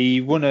 He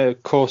won a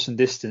course and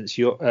distance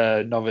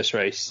novice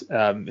race.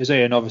 It's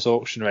only a novice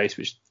auction race,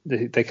 which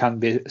they can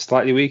be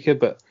slightly weaker,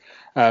 but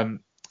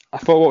I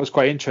thought what was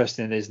quite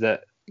interesting is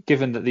that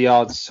given that the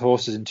odds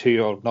horses and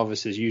 2-year-old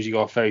novices usually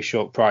go off very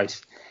short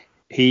price,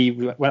 he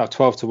went up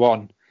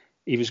 12-1.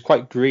 He was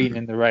quite green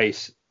in the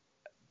race,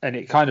 and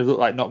it kind of looked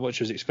like not much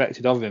was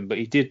expected of him, but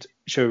he did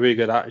show a really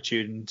good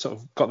attitude and sort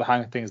of got the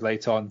hang of things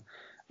late on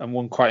and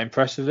won quite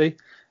impressively.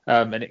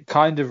 And it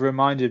kind of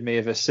reminded me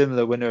of a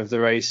similar winner of the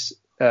race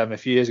a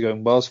few years ago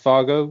in Wells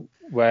Fargo,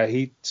 where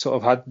he sort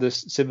of had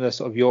this similar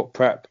sort of York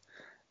prep.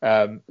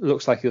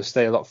 Looks like he'll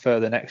stay a lot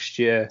further next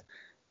year.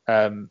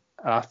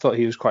 I thought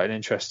he was quite an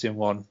interesting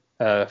one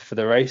for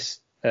the race.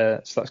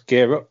 So that's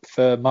Gear Up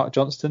for Mark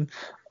Johnston.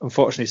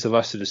 Unfortunately,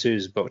 Sylvester de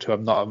Sousa's booked, who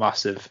I'm not a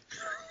massive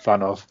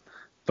fan of.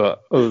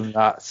 But other than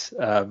that,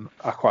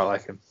 I quite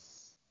like him.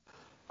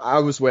 I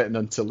was waiting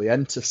until the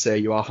end to say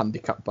you are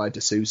handicapped by de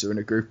Sousa in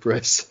a group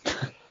race.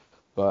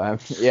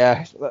 But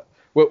yeah,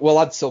 we'll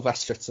add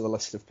Sylvester to the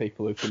list of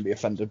people who can be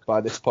offended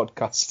by this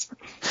podcast.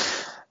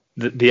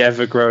 The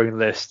ever-growing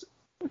list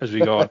as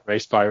we go on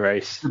race by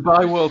race.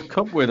 Dubai World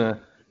Cup winner.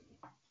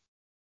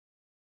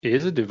 He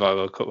is a Dubai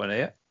World Cup winner,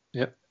 yeah.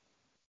 Yep.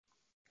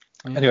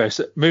 Yeah. Anyway,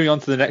 so moving on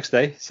to the next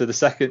day. So the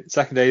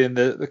second day, and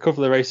the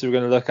couple of races we're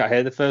going to look at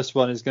here. The first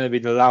one is going to be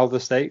the Lowther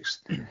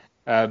Stakes,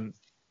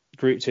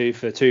 Group 2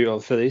 for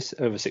 2-year-old fillies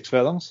over 6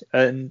 furlongs.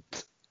 And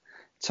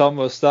Tom,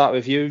 we'll start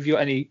with you. Have you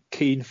got any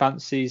keen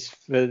fancies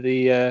for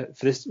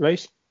this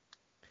race?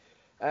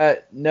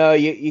 No,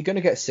 you're going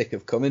to get sick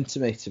of coming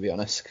to me, to be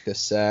honest,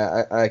 because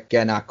I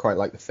quite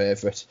like the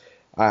favourite.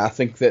 I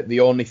think that the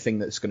only thing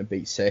that's going to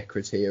beat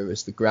Sacred here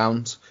is the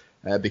ground,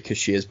 because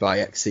she is by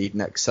Exceed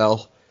and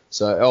Excel.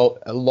 So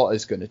a lot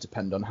is going to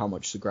depend on how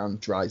much the ground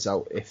dries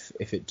out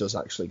if it does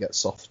actually get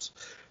soft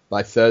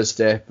by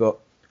Thursday. But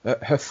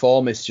her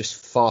form is just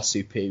far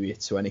superior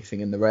to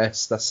anything in the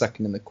race. That's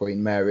second in the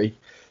Queen Mary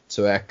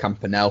to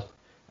Campanelle.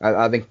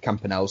 I think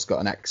Campanelle's got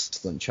an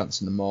excellent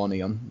chance in the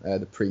morning on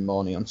the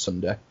pre-morning on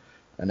Sunday.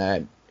 And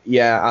I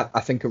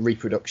think a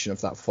reproduction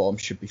of that form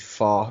should be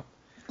far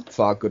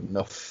far good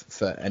enough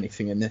for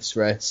anything in this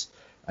race.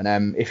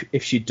 And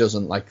if she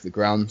doesn't like the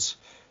ground,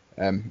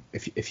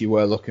 if you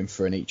were looking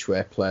for an each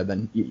way play,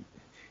 then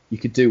you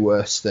could do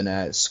worse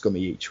than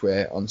Scummy each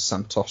way on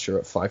Santosha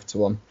at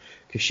 5-1,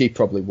 because she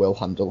probably will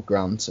handle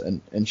ground,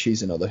 and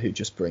she's another who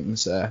just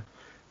brings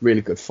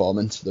really good form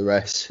into the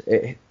race.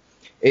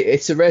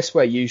 It's a race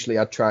where usually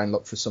I'd try and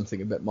look for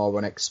something a bit more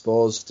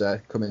unexposed,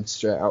 coming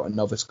straight out of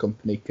novice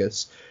company,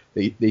 because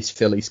these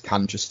fillies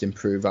can just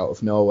improve out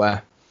of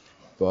nowhere.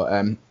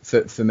 But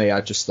for me,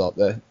 I just thought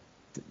the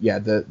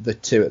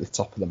two at the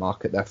top of the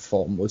market, their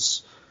form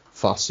was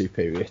far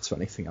superior to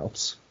anything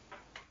else.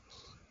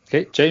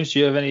 Okay, James, do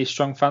you have any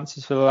strong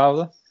fancies for the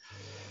Lowther?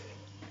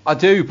 I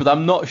do, but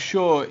I'm not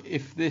sure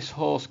if this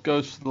horse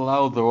goes for the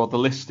Lowther or the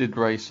listed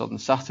race on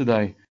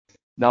Saturday.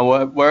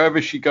 Now,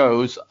 wherever she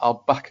goes,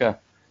 I'll back her.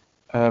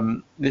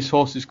 This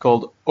horse is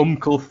called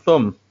Uncle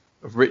Thumb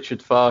of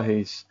Richard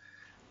Fahey's.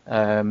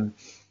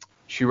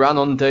 She ran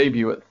on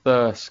debut at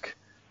Thirsk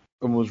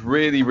and was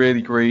really,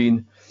 really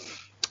green.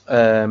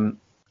 Probably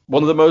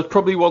one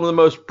of the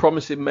most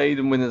promising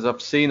maiden winners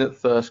I've seen at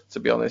Thirsk, to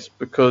be honest,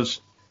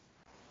 because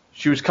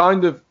she was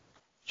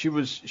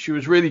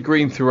really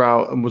green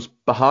throughout and was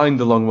behind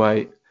a long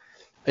way.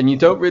 And you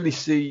don't really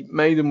see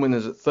maiden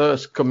winners at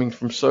Thirsk coming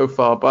from so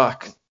far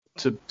back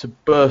to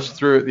burst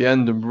through at the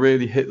end and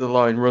really hit the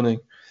line running.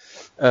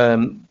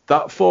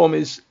 That form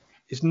is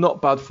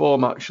not bad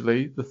form,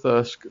 actually, the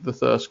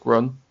Thirsk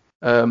run.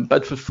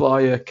 Bedford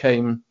Flyer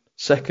came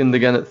second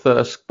again at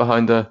Thirsk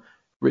behind a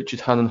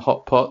Richard Hannon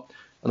Hot Pot.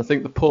 And I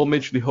think the Paul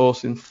Midgley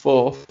horse in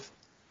fourth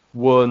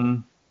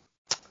won.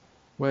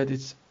 Where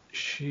did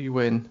she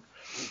win?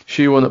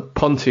 She won at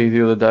Ponty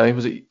the other day.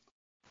 Was it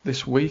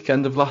this week?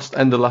 End of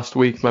last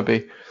week,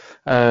 maybe.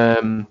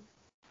 So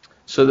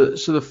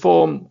the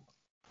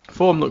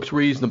form looks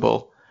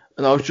reasonable,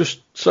 and I was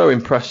just so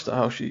impressed at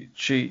how she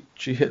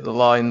hit the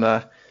line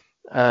there.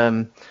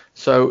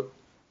 So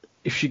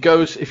if she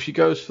goes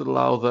for the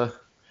Lowther,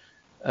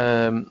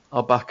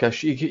 I'll back her.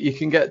 You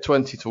can get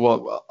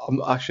 20-1.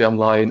 I'm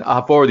lying.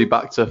 I've already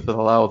backed her for the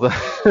Lowther.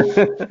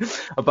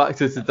 I backed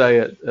her today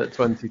at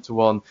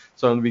 20-1,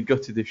 so I'm going to be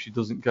gutted if she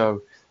doesn't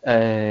go.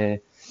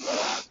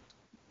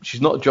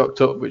 She's not jocked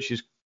up, which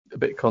is a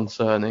bit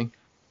concerning.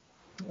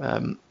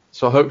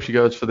 So I hope she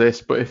goes for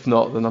this, but if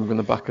not, then I'm going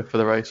to back her for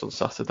the race on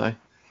Saturday.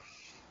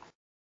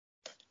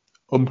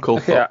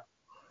 Okay,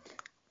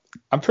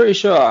 I'm pretty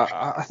sure.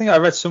 I think I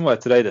read somewhere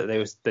today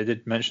that they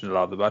did mention the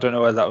Lowther, but I don't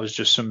know whether that was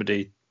just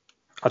somebody.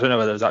 I don't know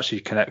whether there was actually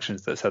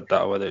connections that said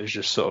that, or whether it was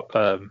just sort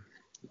of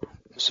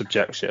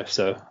subjective.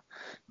 So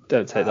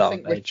don't take that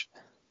on age.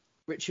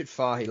 Richard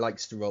Fahey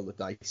likes to roll the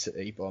dice at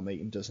Ebor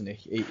meeting, doesn't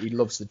he? He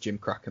loves the Jim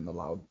Crack and the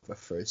Lowther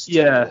for his.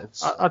 Yeah,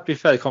 I'd be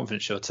fairly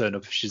confident she'll turn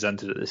up if she's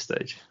entered at this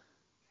stage.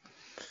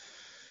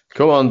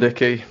 Come on,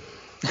 Dickie.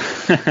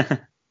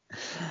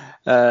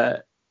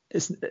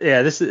 This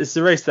is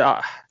a race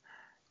that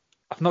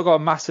I've not got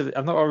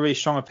a really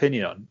strong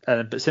opinion on.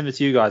 But similar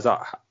to you guys,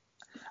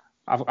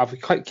 I'd be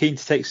quite keen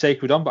to take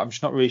Sacred on, but I'm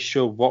just not really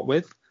sure what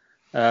with.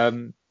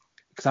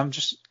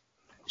 Because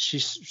she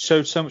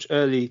showed so much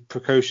early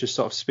precocious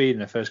sort of speed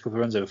in her first couple of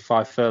runs over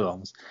 5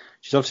 furlongs.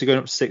 She's obviously going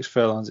up to 6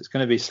 furlongs. It's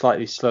going to be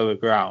slightly slower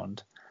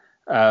ground.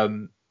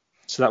 So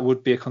that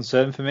would be a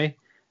concern for me.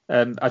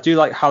 I do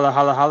like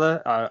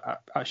Halla.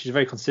 She's a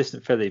very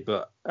consistent filly,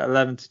 but at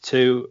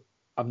 11-2,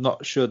 I'm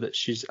not sure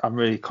that I'm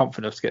really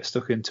confident enough to get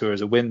stuck into her as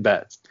a win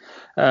bet.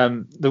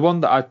 The one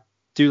that I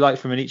do like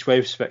from an each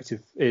way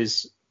perspective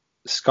is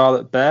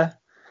Scarlet Bear.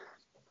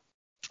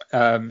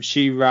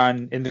 She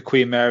ran in the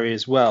Queen Mary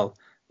as well.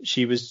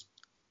 She was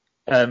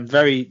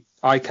very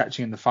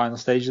eye-catching in the final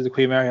stages of the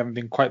Queen Mary, having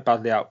been quite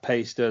badly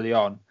outpaced early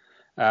on.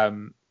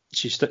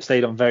 She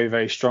stayed on very,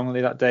 very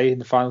strongly that day in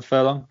the final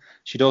furlong.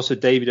 She'd also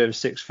debuted over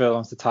 6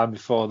 furlongs the time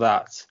before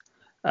that.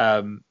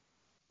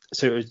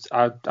 So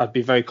I'd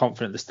be very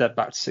confident the step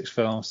back to 6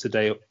 furlongs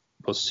today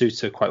will suit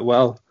her quite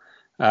well.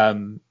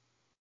 And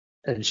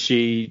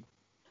she,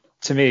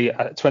 to me,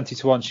 at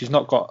 20-1, she's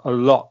not got a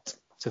lot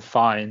to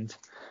find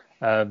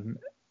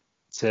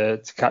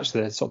to catch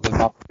the sort of the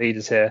market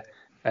leaders here.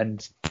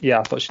 And yeah,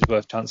 I thought she's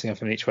worth chancing her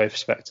from an each way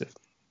perspective.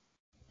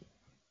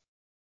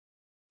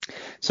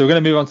 So we're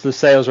going to move on to the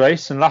sales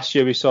race. And last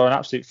year we saw an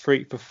absolute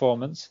freak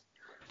performance.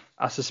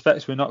 I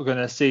suspect we're not going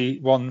to see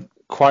one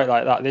quite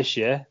like that this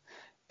year.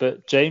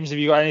 But James, have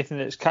you got anything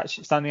that's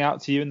standing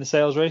out to you in the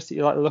sales race that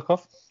you like the look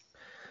of?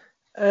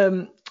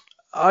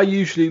 I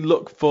usually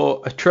look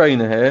for a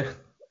trainer here,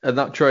 and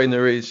that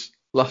trainer is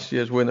last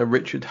year's winner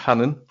Richard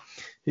Hannon.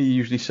 He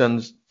usually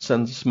sends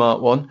a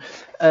smart one.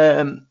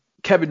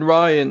 Kevin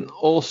Ryan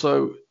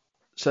also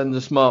sends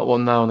a smart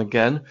one now and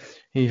again.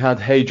 He had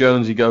Hey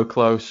Jonesy go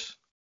close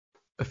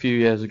a few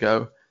years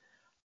ago.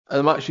 And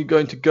I'm actually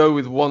going to go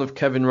with one of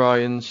Kevin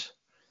Ryan's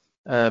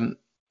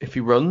if he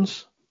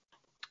runs.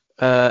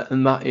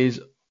 And that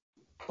is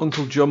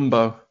Uncle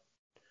Jumbo.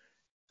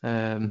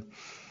 Uncle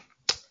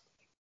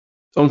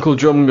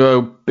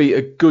Jumbo beat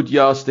a good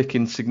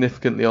Yardsticking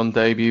significantly on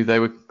debut. They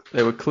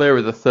were clear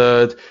of the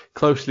third,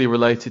 closely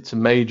related to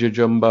Major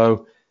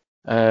Jumbo.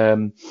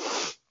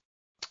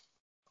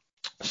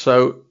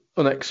 So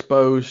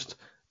unexposed,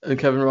 and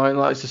Kevin Ryan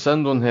likes to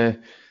send one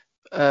here.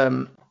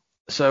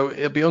 So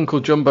it'll be Uncle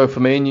Jumbo for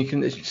me, and you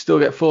can still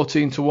get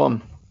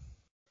 14-1.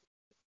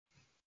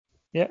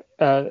 Yeah,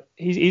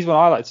 he's one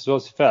I like as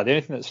well. To be fair, the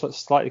only thing that's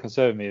slightly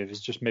concerned me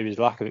is just maybe his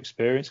lack of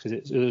experience,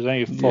 because it was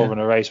only a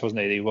 4-runner race, wasn't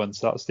it? That he won,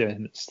 so that's the only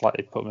thing that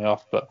slightly put me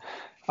off. But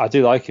I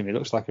do like him. He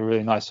looks like a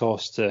really nice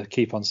horse to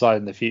keep on side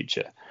in the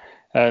future.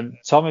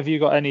 Tom, have you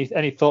got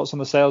any thoughts on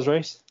the sales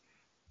race?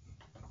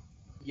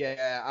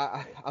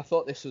 Yeah, I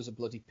thought this was a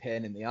bloody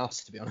pain in the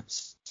arse, to be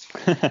honest,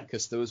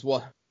 because there was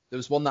one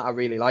that I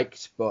really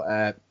liked,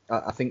 but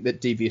I think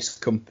that Devious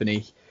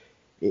Company,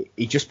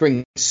 he just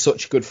brings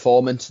such good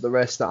form into the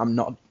race that I'm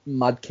not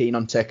mad keen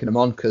on taking him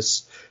on,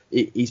 because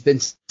he's been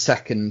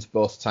second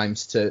both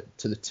times to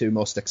the two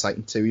most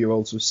exciting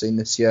 2-year-olds we've seen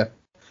this year.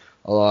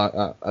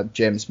 Although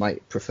James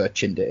might prefer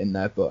Chindit in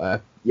there,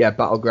 but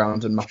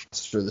Battleground and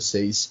Master of the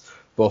Seas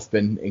both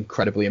been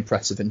incredibly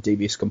impressive, and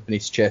Devious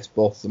Company's chased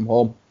both of them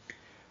home.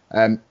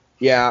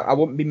 I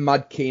wouldn't be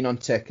mad keen on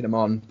taking him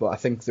on, but I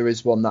think there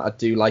is one that I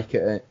do like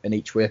at an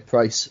each way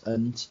price,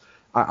 and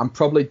I'm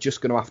probably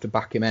just going to have to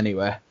back him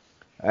anyway.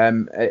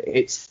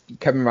 It's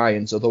Kevin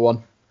Ryan's other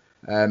one,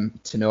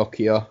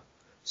 Pinocchio.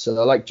 So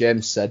like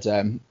James said,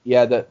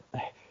 that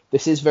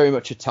this is very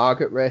much a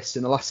target race.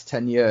 In the last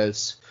 10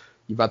 years,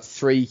 you've had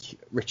 3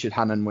 Richard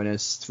Hannon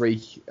winners,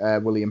 3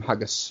 William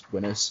Haggis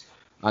winners,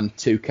 and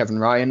 2 Kevin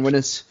Ryan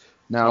winners.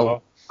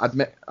 Now,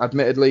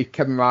 admittedly,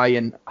 Kevin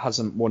Ryan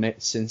hasn't won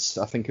it since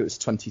I think it was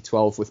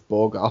 2012 with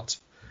Bogart.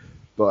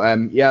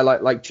 But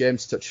like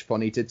James touched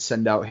upon, he did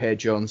send out Hey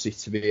Jonesy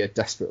to be a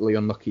desperately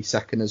unlucky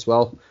second as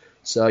well.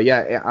 So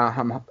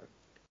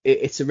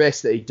it's a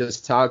race that he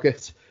does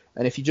target.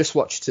 And if you just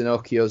watch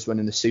Pinocchio's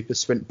winning the super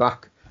sprint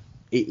back,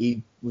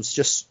 he was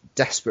just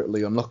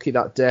desperately unlucky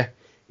that day.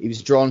 He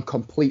was drawn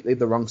completely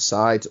the wrong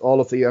side. All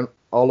of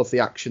the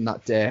action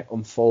that day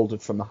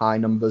unfolded from the high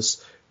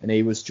numbers, and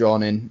he was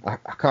drawn in. I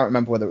can't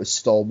remember whether it was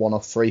stall 1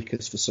 or 3,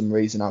 because for some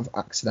reason I've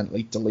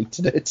accidentally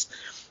deleted it.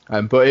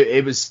 But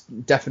it was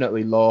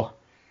definitely low.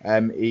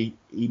 He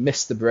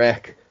missed the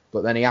break,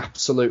 but then he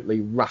absolutely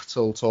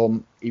rattled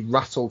home. He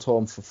rattled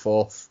home for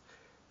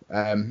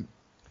 4th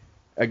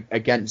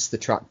against the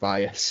track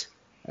bias.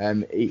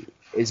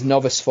 His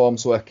novice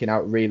form's working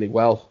out really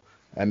well.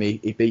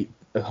 He beat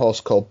a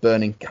horse called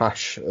Burning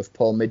Cash of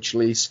Paul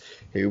Midgley's,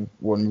 who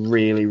won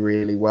really,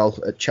 really well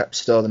at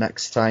Chepstow the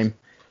next time.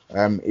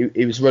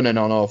 He was running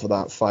on over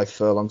that 5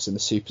 furlongs in the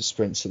super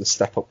sprint, so the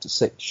step up to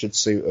 6 should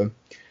suit him.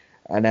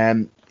 And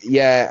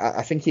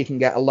I think you can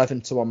get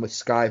 11-1 with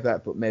Sky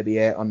Bet, but maybe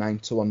 8 or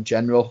 9-1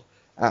 general.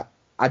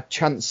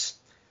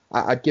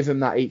 I'd give him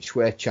that each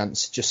way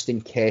chance just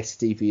in case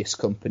Devious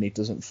Company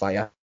doesn't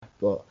fire.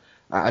 But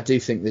I do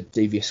think that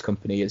Devious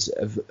Company is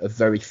a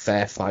very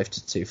fair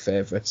 5-2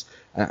 favourite.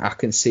 I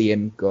can see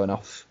him going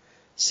off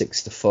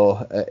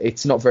 6-4.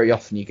 It's not very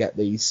often you get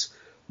these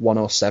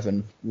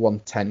 107,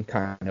 110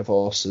 kind of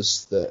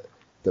horses that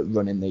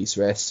run in these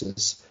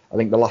races. I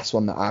think the last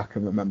one that I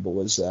can remember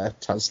was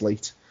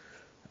Tasleet.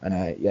 And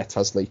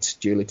Tasleet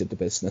duly did the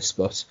business.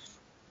 But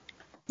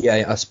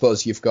I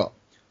suppose you've got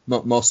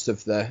most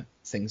of the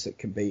things that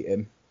can beat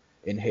him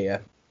in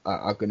here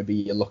are going to be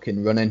your luck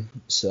in running.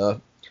 So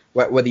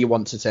whether you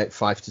want to take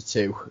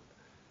 5-2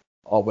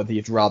 or whether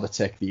you'd rather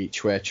take the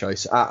each way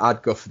choice,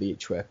 I'd go for the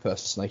each way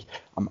personally.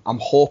 I'm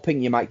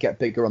hoping you might get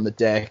bigger on the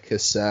day,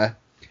 because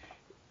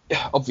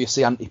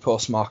obviously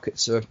anti-post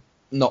markets are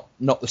not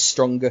the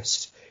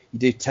strongest. You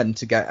do tend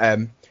to get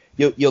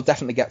you'll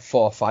definitely get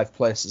 4 or 5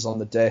 places on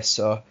the day,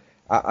 so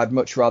I'd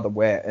much rather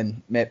wait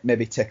and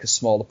maybe take a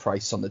smaller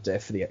price on the day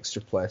for the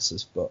extra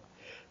places. But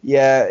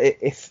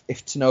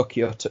if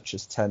Pinocchio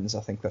touches 10s,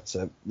 I think that's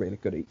a really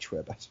good each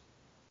way bet.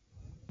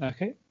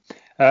 Okay.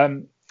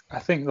 I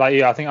think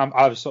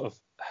I was sort of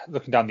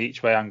looking down the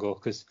each way angle,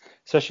 because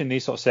especially in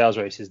these sort of sales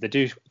races, they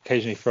do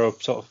occasionally throw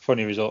up sort of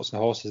funny results,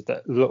 and horses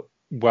that look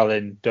well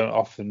in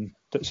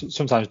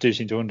sometimes do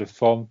seem to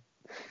underperform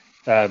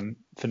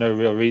for no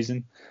real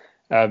reason.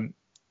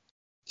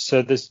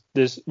 So there's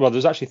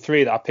actually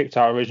 3 that I picked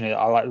out originally that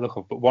I like the look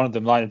of, but one of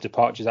them, Line of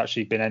Departure, has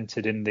actually been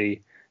entered in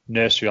the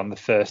nursery on the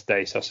first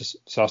day, so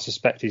I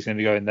suspect he's going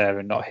to be going there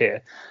and not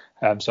here.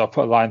 So I'll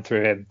put a line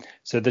through him.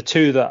 So the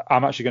 2 that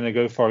I'm actually going to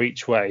go for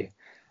each way,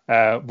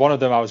 one of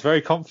them I was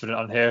very confident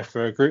on here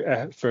for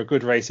a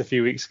good race a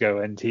few weeks ago,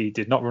 and he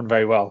did not run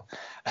very well,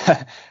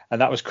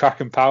 and that was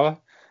Kraken Power.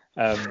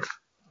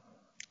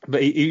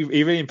 But he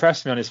really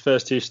impressed me on his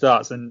first 2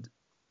 starts, and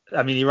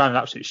I mean, he ran an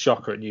absolute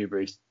shocker at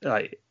Newbury.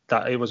 Like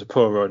that, it was a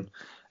poor run.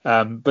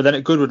 But then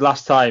at Goodwood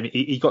last time,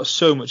 he got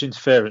so much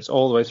interference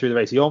all the way through the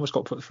race. He almost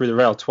got put through the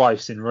rail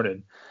twice in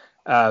running.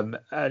 And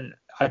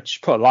I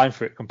just put a line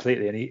for it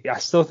completely. And I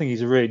still think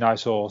he's a really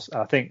nice horse.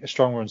 I think a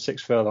strong run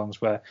 6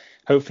 furlongs where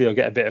hopefully he'll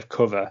get a bit of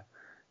cover.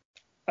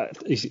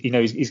 He's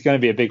going to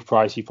be a big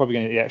price. You're probably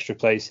going to get the extra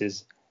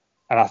places.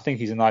 And I think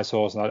he's a nice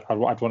horse, and I'd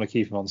want to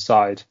keep him on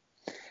side.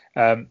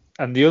 And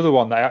the other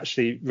one that I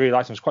actually really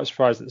liked, I was quite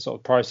surprised at the sort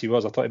of price he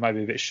was. I thought he might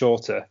be a bit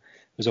shorter.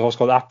 Was a horse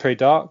called Après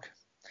Dark.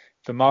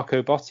 for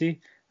Marco Botti.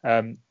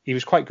 He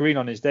was quite green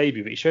on his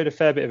debut, but he showed a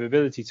fair bit of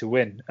ability to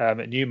win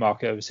at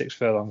Newmarket over 6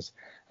 furlongs.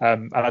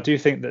 And I do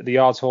think that the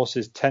yards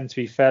horses tend to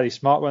be fairly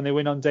smart when they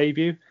win on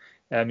debut.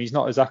 He's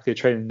not exactly a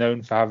trainer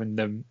known for having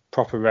them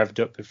proper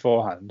revved up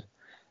beforehand.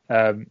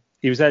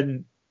 He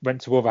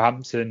went to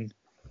Wolverhampton.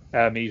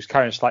 He was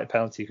carrying a slight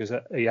penalty because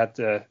he had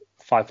the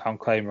 £5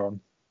 claimer on,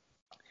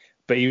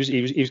 but he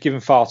was given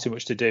far too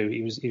much to do.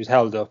 He was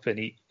held up and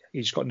he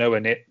just got nowhere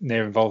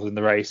near involved in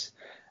the race.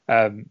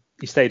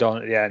 He stayed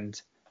on at the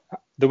end.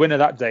 The winner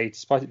that day,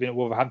 despite it being at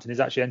Wolverhampton, is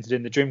actually entered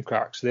in the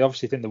Grimcrack, so they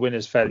obviously think the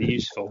winner's fairly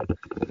useful.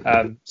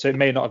 So it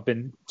may not have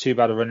been too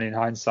bad a run in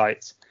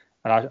hindsight,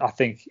 and I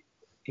think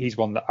he's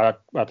one that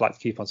I'd like to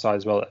keep on side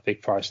as well at a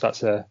big price.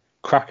 That's a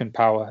Kraken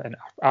Power and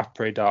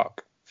Après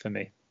Dark for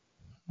me.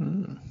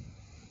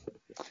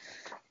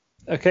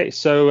 Okay,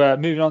 so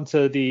moving on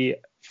to the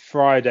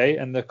Friday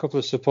and the couple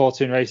of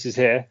supporting races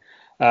here.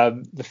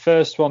 The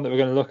first one that we're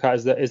going to look at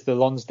is the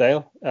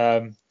Lonsdale.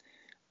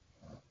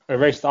 A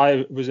race that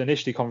I was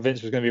initially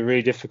convinced was going to be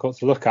really difficult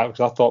to look at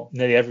because I thought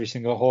nearly every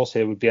single horse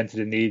here would be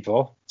entered in the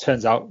Ebor.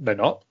 Turns out they're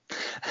not.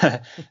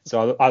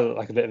 So I look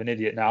like a bit of an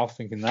idiot now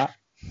thinking that.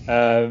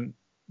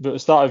 But to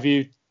start with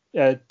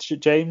you,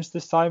 James,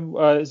 this time,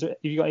 have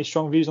you got any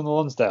strong views on the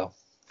Lonsdale?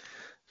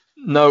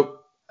 No,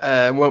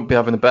 won't be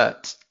having a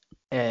bet.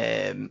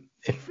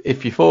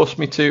 If you force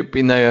me to,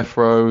 be Naif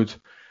Road,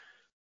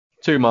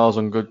 2 miles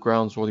on good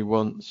ground's what he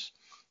wants.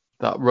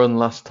 That run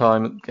last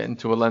time, getting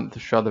to a length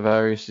of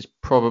Stradivarius, is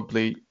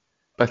probably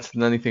better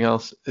than anything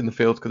else in the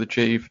field could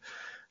achieve.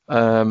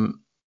 So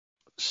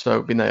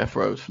be Naif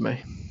Road for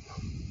me.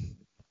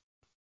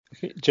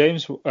 Okay,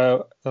 James,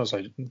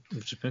 sorry,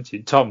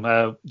 Tom,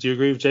 do you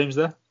agree with James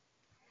there?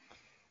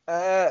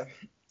 I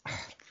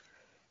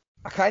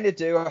kind of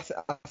do. I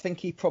think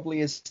he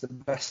probably is the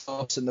best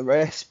horse in the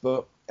race,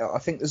 but I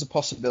think there's a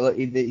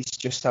possibility that he's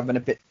just having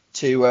a bit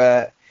too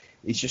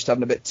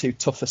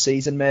tough a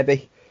season,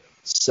 maybe.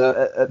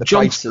 So at the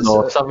Johnston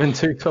prices, having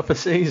too tough a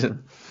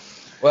season.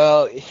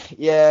 Well,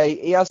 yeah,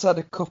 he has had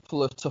a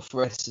couple of tough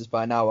races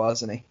by now,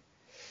 hasn't he?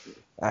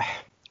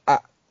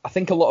 I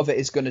think a lot of it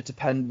is going to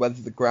depend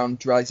whether the ground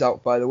dries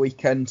out by the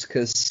weekend,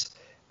 because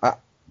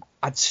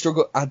I'd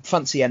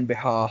fancy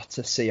NBH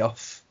to see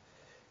off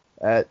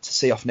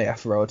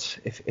Naif Road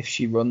if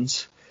she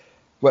runs.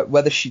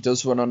 Whether she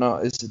does run or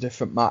not is a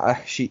different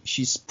matter.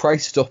 She's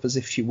priced up as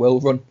if she will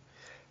run.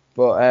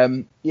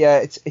 But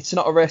it's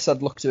not a race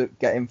I'd look to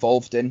get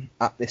involved in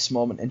at this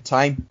moment in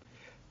time.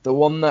 The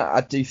one that I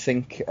do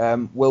think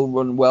will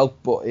run well,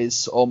 but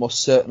is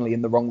almost certainly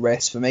in the wrong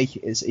race for me,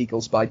 is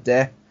Eagles by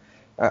Day.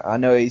 I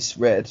know he's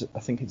rated, I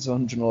think it's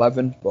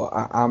 111, but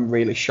I'm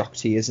really shocked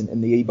he isn't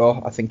in the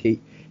Ebor. I think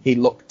he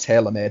looked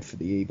tailor-made for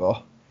the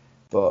Ebor.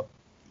 But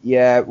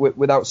yeah,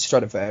 without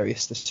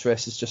Stradivarius, this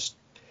race is just...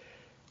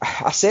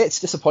 I say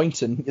it's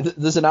disappointing.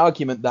 There's an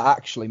argument that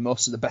actually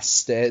most of the best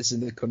stays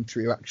in the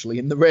country are actually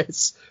in the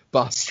race,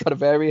 bar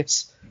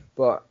Stradivarius.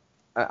 But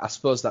I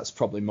suppose that's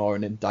probably more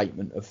an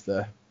indictment of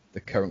the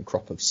current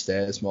crop of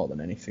stays more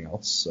than anything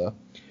else. So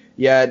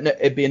yeah,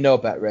 it'd be a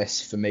no-bet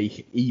race for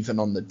me, even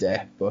on the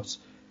day. But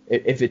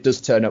if it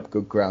does turn up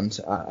good ground,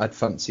 I'd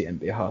fancy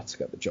NBH to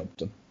get the job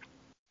done.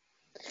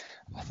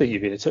 I think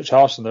you'd be a touch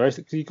harsh on the race,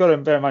 because you've got to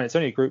bear in mind it's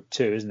only a Group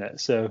 2, isn't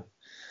it? So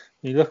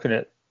you're looking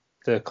at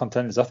the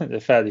contenders. I think they're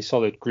fairly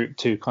solid Group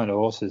 2 kind of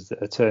horses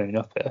that are turning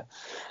up here.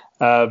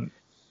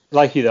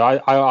 Like you though,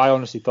 I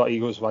honestly thought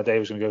Eagles by Day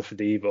was going to go for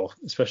the Ebor,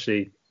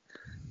 especially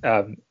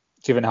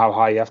given how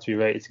high you have to be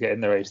rated to get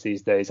in the race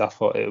these days. I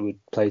thought it would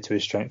play to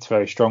his strength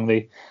very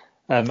strongly.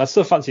 I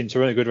still fancy him to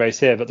run a good race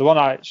here, but the one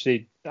I'm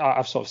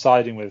sort of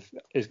siding with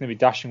is going to be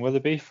Dashing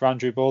Willoughby for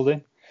Andrew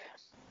Balding.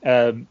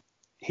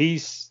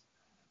 He's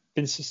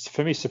been,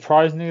 for me,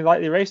 surprisingly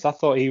lightly raced. I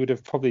thought he would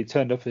have probably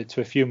turned up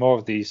to a few more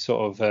of these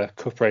sort of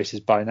cup races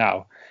by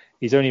now.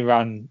 He's only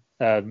ran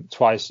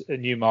twice at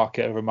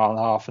Newmarket over 1.5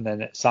 miles, and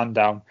then at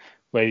Sandown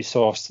where he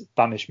saw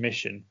Spanish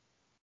Mission.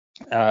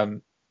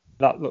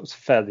 That looks a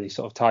fairly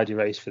sort of tidy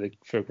race for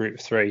a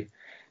Group 3.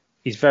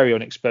 He's very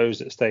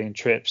unexposed at staying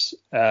trips.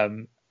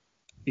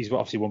 He's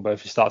obviously won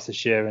both his starts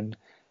this year, and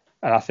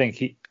I think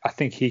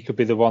he could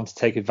be the one to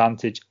take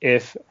advantage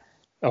if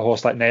a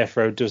horse like Naif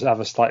Road does have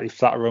a slightly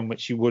flat run,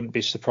 which you wouldn't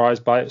be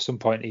surprised by. At some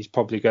point, he's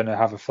probably going to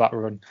have a flat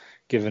run,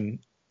 given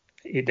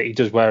that he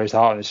does wear his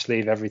heart on his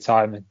sleeve every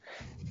time,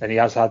 and he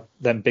has had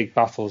them big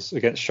battles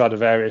against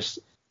Stradivarius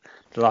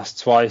the last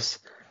twice.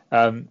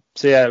 So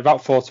yeah,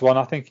 about 4-1.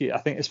 I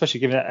think especially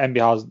given that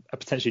MB has a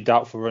potentially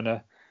doubtful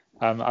runner,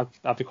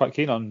 I'd be quite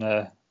keen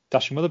on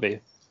Dashing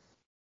Willoughby.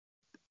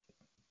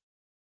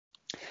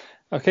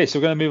 Okay, so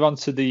we're going to move on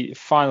to the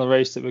final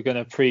race that we're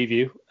going to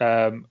preview,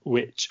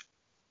 which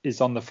is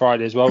on the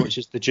Friday as well, which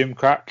is the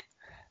Gimcrack.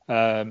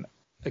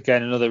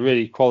 Again, another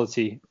really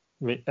quality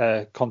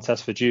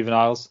contest for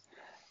juveniles.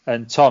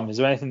 And Tom, is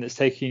there anything that's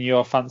taking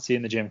your fancy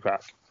in the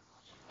Gimcrack?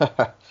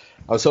 I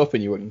was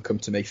hoping you wouldn't come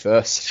to me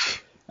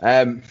first.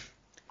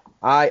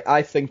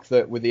 I think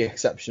that with the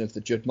exception of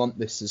the Juddmonte,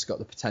 this has got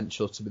the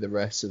potential to be the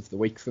race of the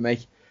week for me,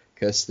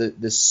 because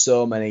there's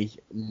so many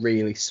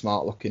really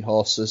smart looking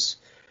horses.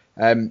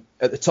 At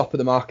the top of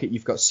the market,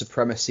 you've got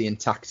Supremacy and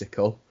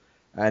Tactical.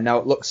 Now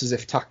it looks as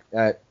if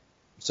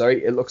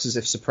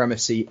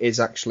Supremacy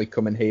is actually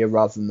coming here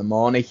rather than the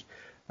Morny.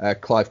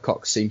 Clive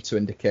Cox seemed to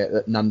indicate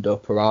that Nando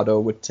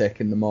Parado would take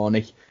in the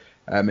Morny,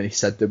 and he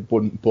said they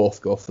wouldn't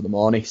both go for the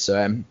Morny.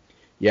 So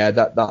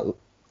that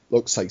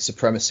looks like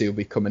Supremacy will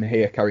be coming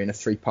here carrying a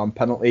 £3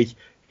 penalty.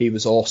 He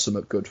was awesome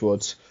at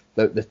Goodwood.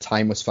 The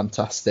time was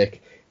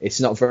fantastic. It's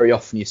not very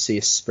often you see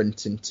a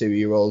sprinting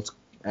 2-year-old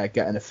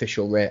get an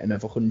official rating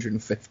of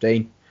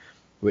 115,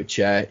 which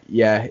that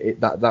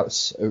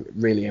was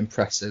really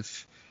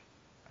impressive.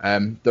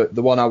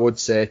 The one I would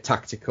say,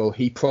 Tactical,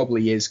 he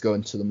probably is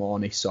going to the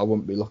Morny, so I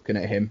wouldn't be looking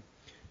at him.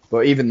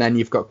 But even then,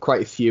 you've got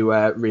quite a few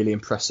really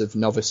impressive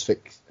novice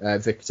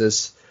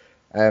victors.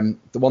 The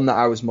one that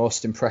I was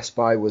most impressed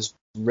by was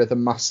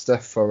Rhythm Master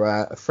for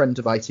a friend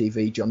of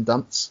ITV, John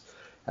Dance.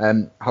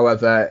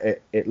 However,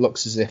 it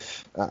looks as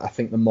if I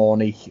think the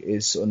Morny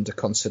is under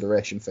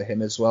consideration for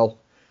him as well.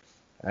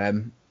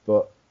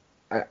 But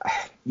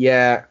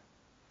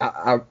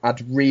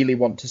I'd really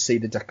want to see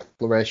the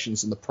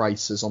declarations and the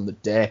prices on the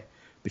day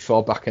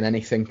before backing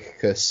anything,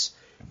 because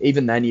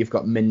even then you've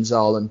got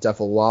Minzal and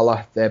Devil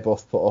Wala. They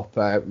both put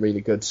up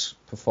really good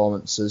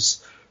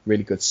performances,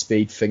 really good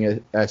speed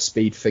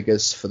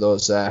figures for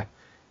those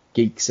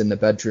geeks in the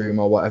bedroom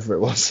or whatever it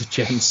was that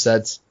James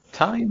said.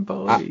 Time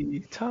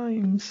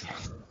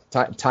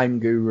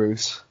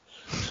gurus.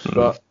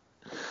 But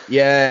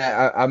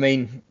I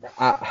mean,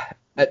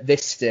 at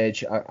this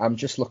stage, I'm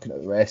just looking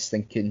at the race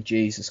thinking,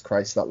 Jesus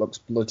Christ, that looks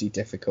bloody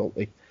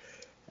difficulty.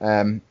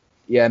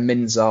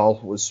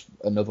 Minzal was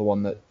another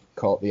one that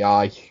caught the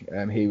eye.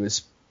 He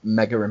was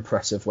mega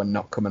impressive when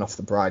not coming off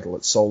the bridle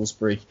at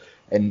Salisbury,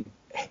 and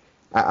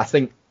I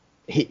think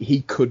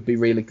he could be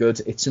really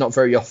good. It's not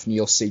very often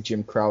you'll see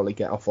Jim Crowley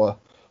get off a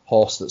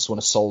horse that's won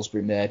a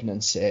Salisbury maiden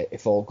and say,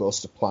 if all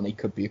goes to plan, he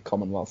could be a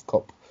Commonwealth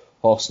Cup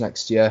horse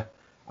next year.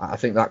 I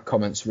think that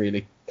comment's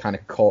really kind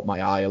of caught my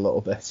eye a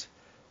little bit.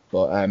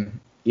 But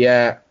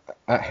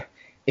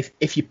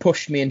if you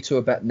pushed me into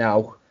a bet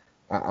now,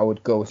 I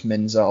would go with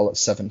Minzal at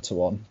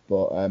 7-1.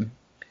 But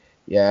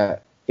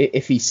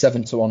if he's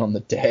 7-1 on the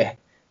day,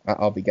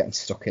 I'll be getting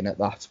stuck in at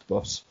that.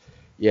 But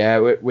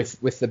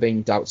with there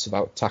being doubts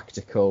about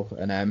Tactical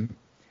and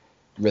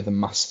Rhythm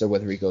Master,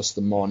 whether he goes to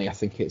the Morny, I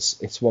think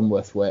it's one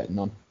worth waiting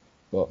on.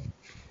 But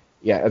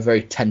a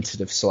very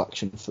tentative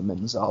selection for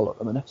Minzal at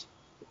the minute.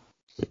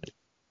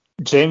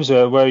 James,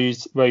 where are you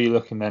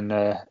looking then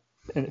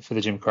for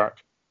the Jim Crack?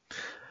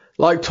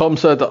 Like Tom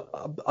said,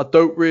 I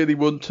don't really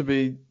want to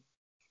be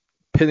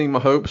pinning my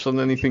hopes on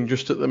anything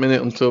just at the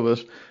minute until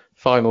the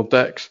final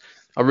decks.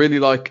 I really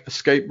like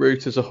Escape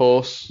Route as a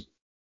horse,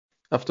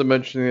 after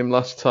mentioning him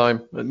last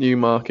time at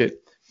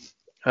Newmarket.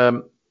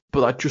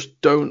 But I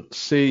just don't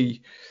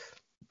see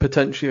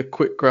potentially a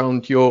quick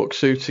ground York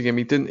suiting him.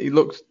 He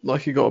looked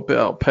like he got a bit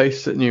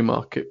outpaced at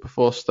Newmarket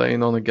before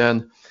staying on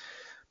again.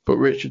 But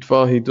Richard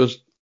Fahey does,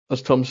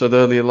 as Tom said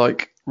earlier,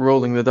 like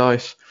rolling the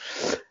dice.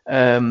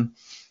 And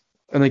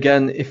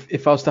again,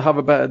 if I was to have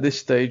a bet at this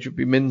stage, it would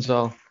be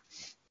Minzal.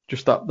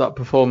 Just that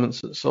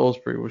performance at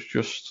Salisbury was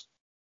just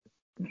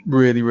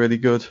really, really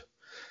good.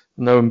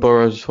 Knowing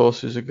Burrows'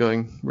 horses are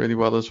going really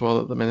well as well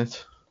at the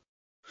minute.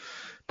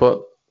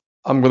 But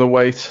I'm going to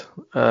wait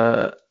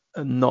and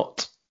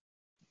not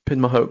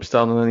pin my hopes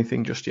down on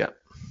anything just yet.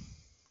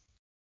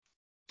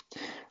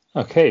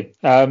 Okay.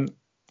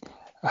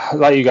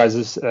 Like you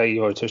guys, you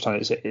already touched on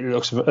it. It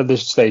looks at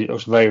this stage, it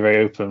looks very,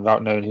 very open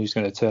without knowing who's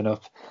going to turn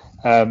up.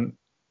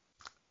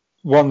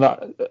 One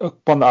that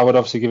I would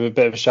obviously give a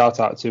bit of a shout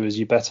out to is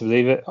You Better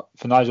Believe It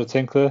for Nigel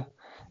Tinkler.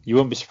 You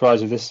wouldn't be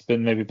surprised if this has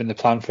been the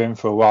plan for him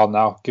for a while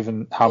now,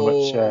 given how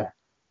much.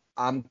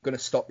 I'm going to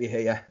stop you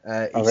here.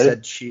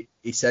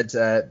 He said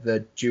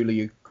the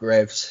Julia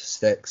Graves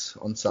stakes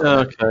on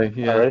Saturday.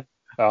 Okay, yeah. Really?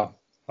 Oh,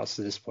 that's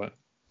the disappointment.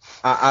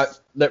 I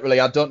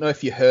don't know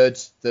if you heard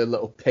the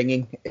little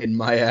pinging in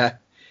my.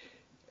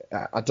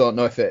 I don't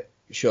know if it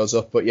shows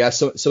up, but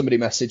somebody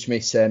messaged me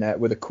saying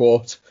with a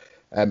quote.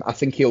 I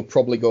think he'll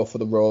probably go for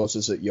the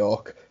Roses at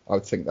York. I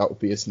would think that would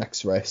be his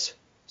next race.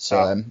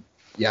 So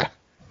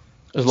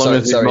as long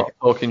as he's not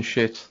talking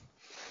shit.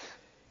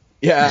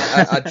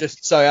 Yeah, I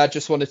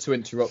just wanted to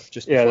interrupt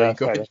just before you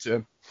go into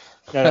him.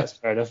 Yeah, that's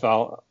fair enough.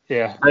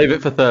 Save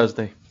it for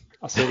Thursday.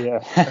 I'll see.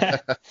 Yeah.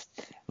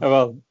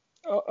 Well,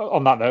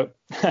 on that note,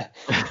 I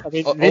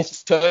mean,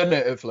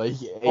 alternatively,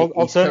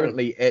 he's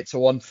currently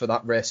 8-1 for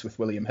that race with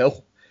William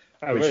Hill,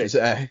 which really? Is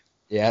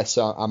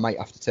so I might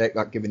have to take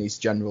that given his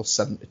general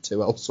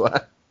 7-2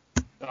 elsewhere.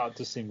 That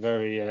does seem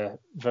very,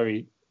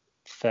 very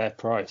fair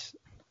price,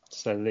 to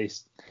say the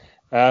least.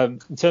 In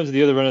terms of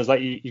the other runners,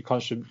 like you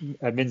mentioned,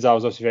 Minzal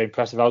was obviously very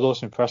impressive. I was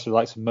also impressed with the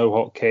likes of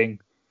Mohawk King,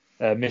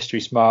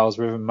 Mystery Smiles,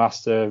 Rhythm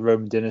Master,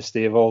 Roman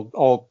Dynasty, of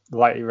all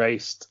lightly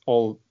raced,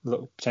 all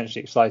look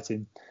potentially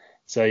exciting.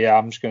 So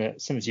I'm just going to,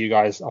 similar to you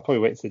guys, I'll probably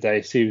wait till the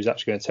day, see who's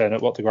actually going to turn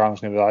up, what the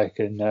ground's going to be like,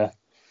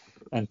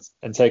 and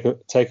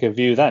take a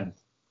view then.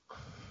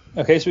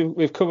 Okay, so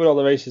we've covered all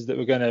the races that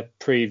we're going to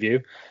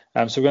preview.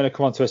 So we're going to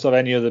come on to sort of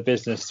any other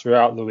business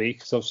throughout the week,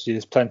 because obviously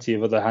there's plenty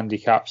of other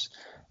handicaps,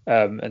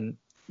 and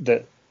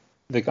that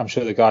I'm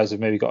sure the guys have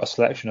maybe got a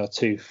selection or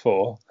two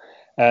for.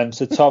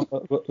 So Tom,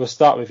 we'll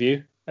start with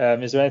you.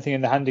 Is there anything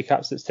in the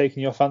handicaps that's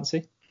taken your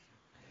fancy?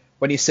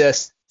 When you say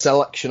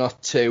selection or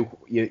two,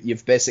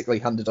 you've basically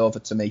handed over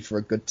to me for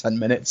a good 10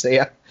 minutes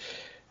here.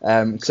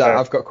 Because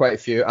I've got quite a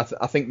few.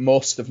 I think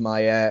most of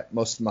my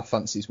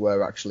fancies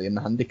were actually in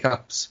the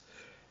handicaps.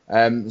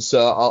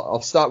 So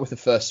I'll start with the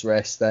first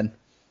race then.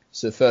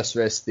 So the first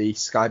race, the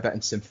Sky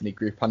Betting Symphony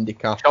Group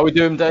handicap. Shall we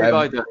do them day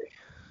by day?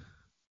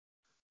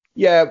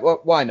 Yeah, well,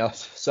 why not?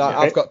 So Yeah.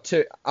 I've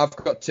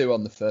got two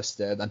on the first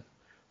day then.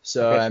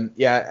 So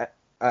okay.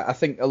 I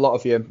think a lot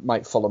of you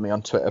might follow me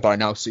on Twitter by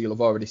now, so you'll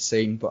have already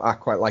seen. But I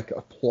quite like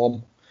a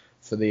plum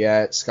for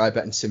the Sky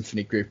Betting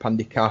Symphony Group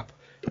handicap.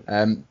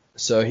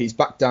 So he's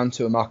back down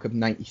to a mark of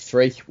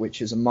 93,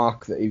 which is a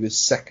mark that he was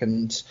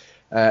second,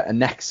 a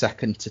neck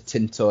second to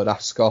Tinto at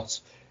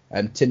Ascot.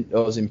 And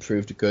Tinto's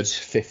improved a good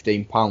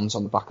 £15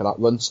 on the back of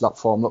that run, so that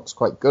form looks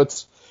quite good.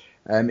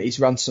 He's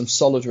ran some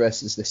solid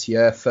races this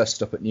year,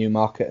 first up at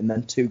Newmarket and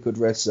then two good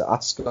races at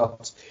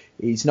Ascot.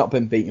 He's not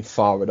been beaten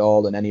far at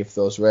all in any of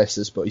those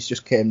races, but he's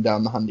just came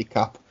down the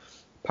handicap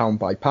pound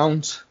by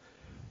pound.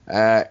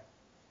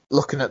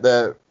 Looking at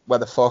the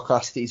weather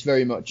forecast, he's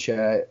very much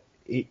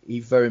he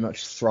very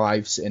much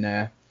thrives in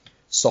a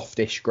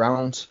softish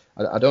ground.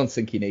 I don't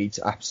think he needs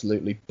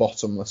absolutely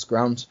bottomless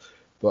ground,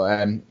 but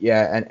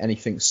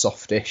anything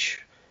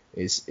softish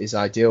is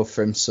ideal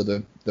for him. So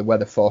the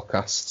weather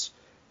forecasts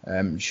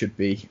should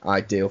be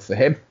ideal for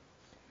him.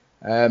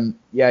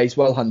 He's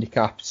well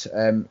handicapped.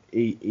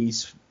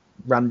 He's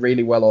ran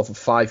really well over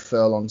 5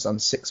 furlongs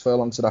and 6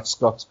 furlongs at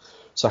Ascot,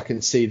 so I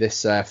can see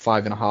this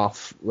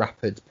 5.5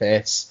 rapid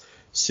pace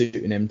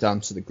suiting him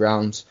down to the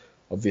ground.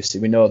 Obviously,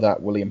 we know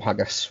that William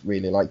Haggas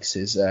really likes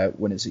his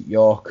winners at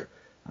York,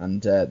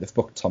 and they've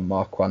booked Tom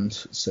Marquand,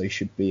 so he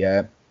should be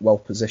well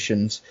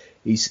positioned.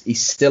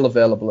 He's still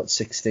available at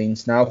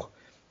 16s now.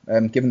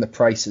 Given the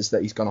prices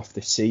that he's gone off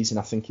this season,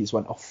 I think he's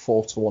went off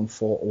 4-1,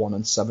 4-1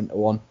 and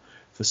 7-1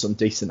 for some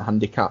decent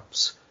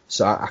handicaps.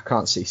 So I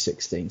can't see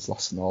 16s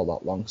lasting all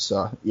that long.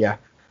 So yeah,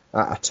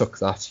 I took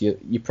that.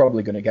 You're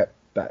probably going to get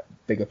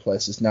bigger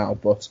places now,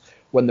 but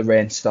when the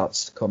rain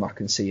starts to come, I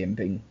can see him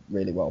being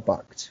really well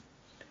backed.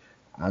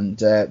 And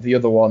the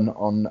other one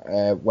on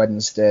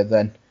Wednesday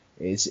then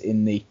is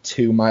in the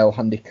 2 mile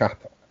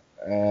handicap,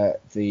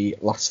 the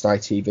last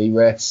ITV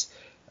race,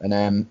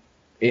 and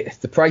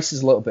the price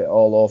is a little bit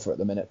all over at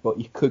the minute, but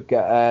you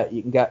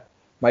can get,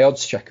 my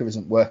odds checker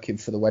isn't working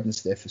for the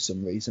Wednesday for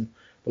some reason,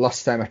 but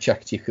last time I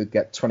checked you could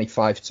get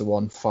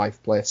 25-1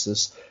 5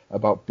 places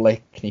about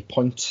Blakeney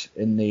Point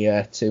in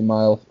the 2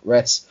 mile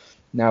race.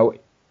 Now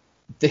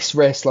this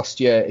race last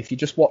year, if you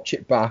just watch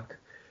it back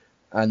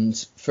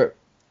and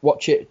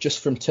watch it just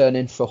from turn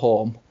in for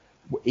home,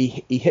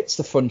 he hits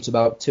the front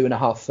about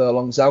 2.5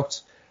 furlongs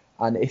out,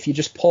 and if you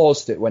just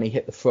paused it when he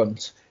hit the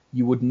front,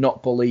 you would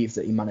not believe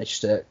that he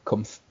managed to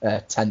come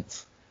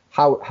 10th.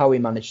 How he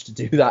managed to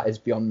do that is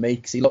beyond me,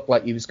 because he looked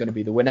like he was going to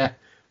be the winner,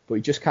 but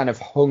he just kind of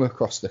hung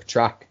across the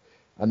track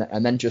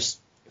and then just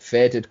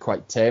faded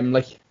quite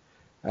tamely.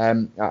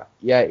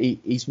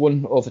 He's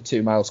won over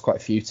 2 miles quite a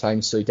few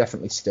times, so he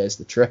definitely stays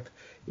the trip.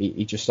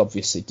 He just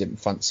obviously didn't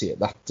fancy it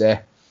that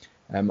day.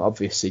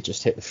 Obviously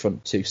just hit the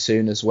front too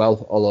soon as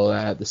well,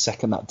 although the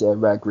second that day,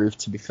 Rare Groove,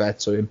 to be fair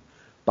to him,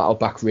 battled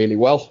back really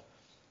well.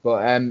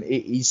 But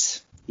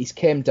he's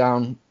came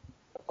down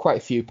quite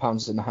a few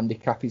pounds in the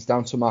handicap. He's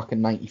down to a mark of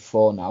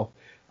 94 now.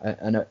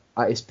 And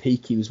at his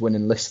peak, he was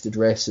winning listed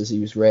races. He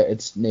was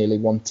rated nearly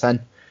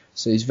 110.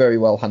 So he's very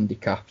well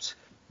handicapped.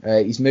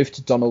 He's moved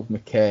to Donald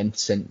McCain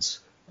since.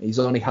 He's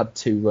only had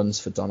 2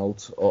 runs for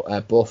Donald,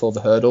 both over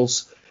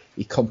hurdles.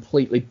 He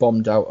completely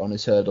bombed out on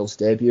his hurdles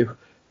debut,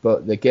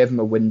 but they gave him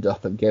a wind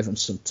up and gave him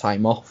some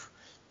time off.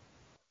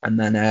 And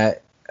then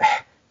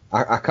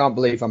I can't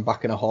believe I'm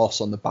backing a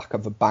horse on the back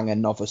of a banger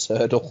novice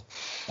hurdle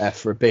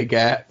for a big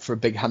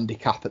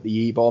handicap at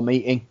the Ebor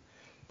meeting.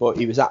 But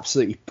he was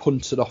absolutely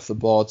punted off the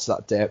boards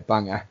that day at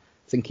Banger.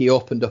 I think he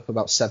opened up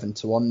about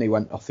 7-1. He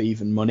went off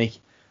even money,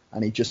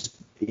 and he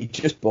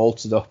just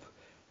bolted up.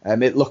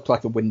 It looked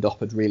like the wind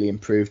up had really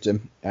improved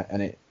him,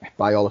 and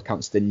by all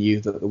accounts they knew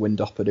that the wind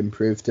up had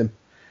improved him.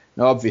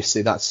 Now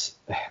obviously that's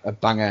a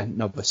Banger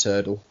novice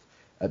hurdle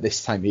at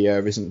this time of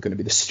year isn't going to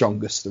be the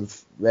strongest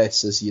of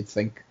races, you'd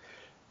think.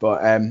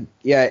 But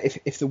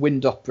if the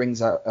wind up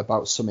brings out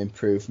about some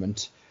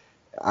improvement,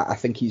 I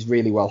think he's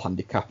really well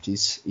handicapped.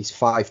 He's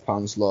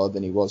 £5 lower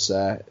than he was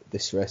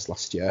this race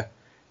last year.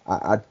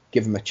 I'd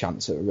give him a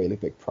chance at a really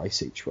big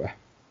price each way.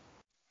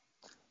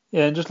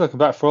 Yeah, and just looking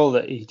back, for all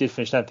that he did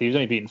finish 10th, he was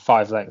only beaten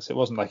 5 lengths. It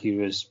wasn't like he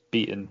was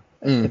beaten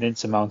an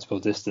insurmountable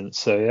distance.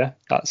 So yeah,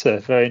 that's a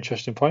very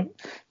interesting point.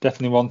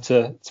 Definitely one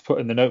to put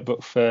in the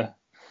notebook for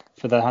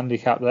the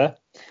handicap there.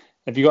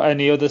 Have you got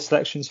any other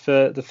selections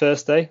for the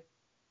first day?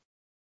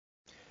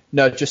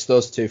 No, just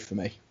those 2 for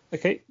me.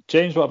 Okay,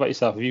 James, what about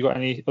yourself? Have you got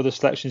any other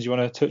selections you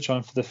want to touch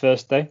on for the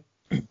first day?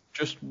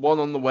 just one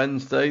on the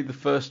Wednesday, the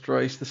first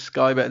race, the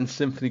Sky Bet and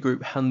Symphony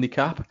Group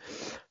Handicap.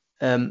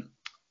 I'm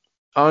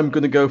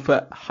going to go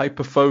for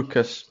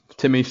Hyperfocus,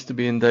 Tim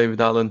Easterby and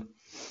David Allen.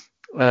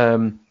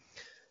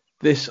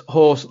 This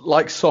horse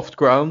likes soft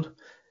ground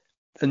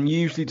and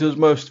usually does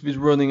most of his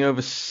running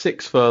over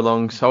 6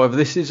 furlongs. However,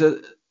 this is a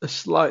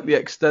slightly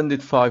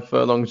extended 5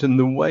 furlongs, and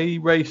the way he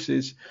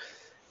races,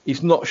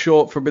 he's not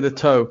short for a bit of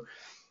toe.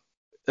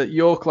 At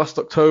York last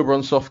October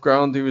on soft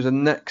ground, he was a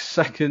next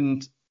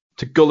second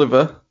to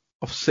Gulliver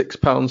of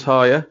 £6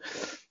 higher.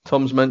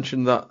 Tom's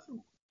mentioned that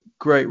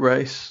great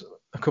race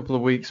a couple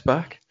of weeks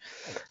back.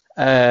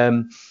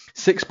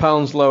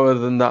 £6 lower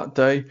than that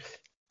day.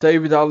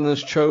 David Allen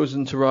has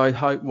chosen to ride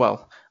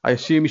I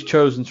assume he's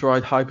chosen to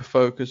ride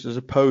Hyperfocus as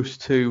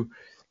opposed to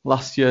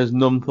last year's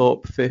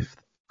Numthorpe 5th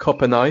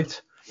Copper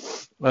Knight.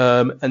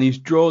 And he's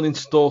drawn in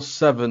stall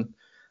 7.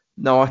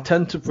 Now, I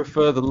tend to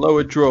prefer the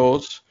lower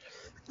draws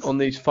on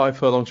these 5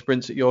 furlong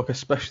sprints at York,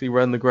 especially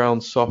when the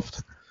ground's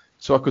soft.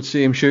 So I could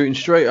see him shooting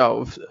straight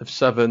out of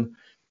 7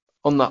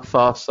 on that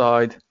far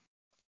side,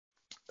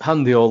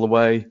 handy all the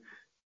way,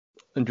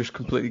 and just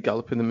completely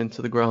galloping them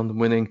into the ground and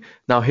winning.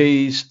 Now,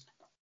 he's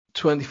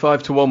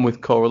 25-1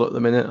 with Coral at the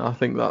minute. I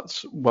think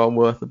that's well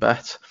worth a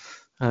bet.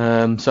 So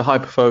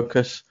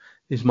Hyperfocus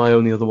is my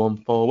only other one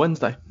for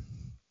Wednesday.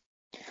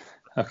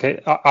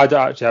 Okay, I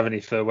don't actually have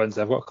any for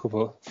Wednesday. I've got a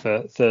couple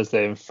for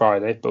Thursday and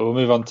Friday, but we'll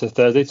move on to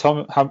Thursday.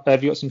 Tom,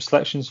 have you got some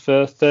selections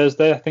for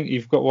Thursday? I think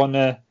you've got one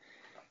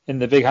in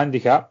the big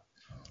handicap.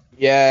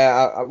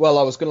 Yeah, I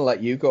was going to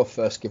let you go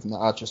first, given that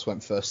I just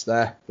went first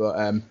there.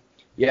 But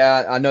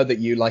yeah, I know that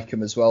you like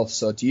him as well.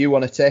 So do you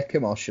want to take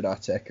him or should I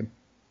take him?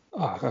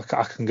 Oh,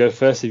 I can go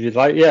first if you'd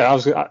like. Yeah, I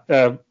was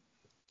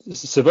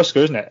Sabuska,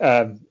 isn't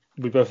it?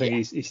 We both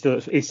think he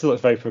still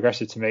looks very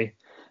progressive to me.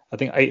 I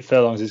think 8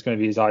 furlongs is going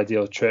to be his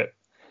ideal trip.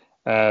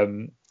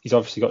 He's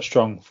obviously got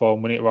strong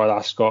form, winning at Royal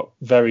Ascot,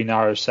 very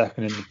narrow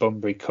second in the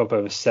Bunbury Cup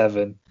over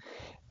 7.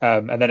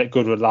 And then at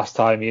Goodwood last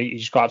time, he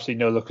just got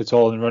absolutely no look at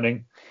all in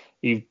running.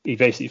 He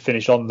basically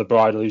finished on the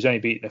bridle. He was only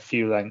beaten a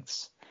few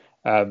lengths.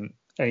 And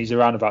he's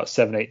around about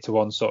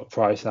 7-8-1 sort of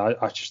price. And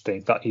I just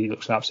think that he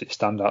looks an absolute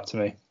standout to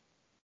me.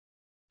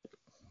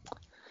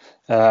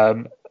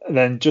 And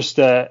then just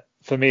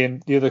for me,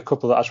 and the other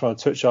couple that I just want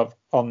to touch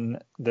on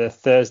the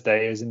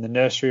Thursday is in the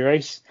nursery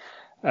race.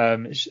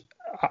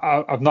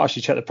 I've not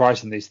actually checked the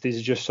price on these. These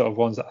are just sort of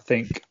ones that I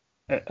think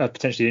are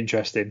potentially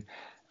interesting.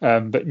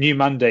 But New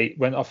Mandate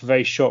went off a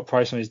very short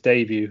price on his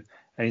debut,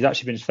 and he's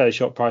actually been fairly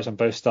short price on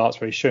both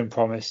starts where he's shown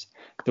promise.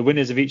 The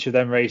winners of each of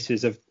them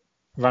races have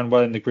ran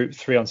well in the Group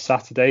 3 on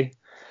Saturday.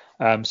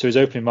 So his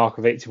opening mark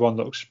of 81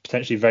 looks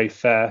potentially very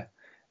fair.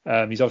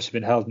 He's obviously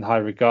been held in high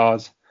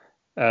regard.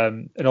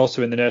 And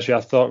also in the nursery,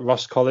 I thought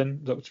Ross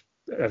Collin looked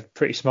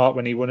pretty smart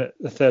when he won it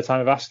the third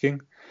time of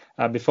asking.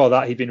 Before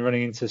that, he'd been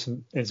running into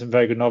some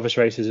very good novice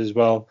races as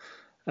well.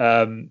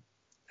 And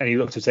he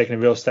looked to have taken a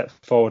real step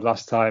forward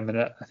last time. And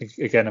I think,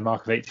 again, a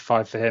mark of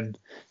 85 for him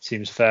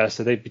seems fair.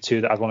 So they'd be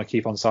 2 that I'd want to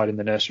keep on side in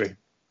the nursery.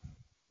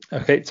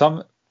 Okay,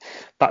 Tom,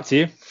 back to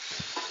you.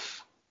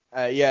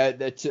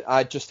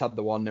 I just had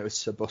the one that was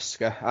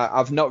Sabuska.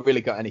 I've not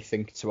really got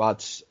anything to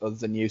add other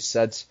than you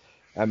said.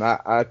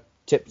 I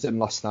tipped him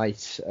last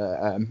night.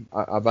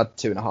 I've had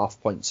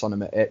 2.5 points on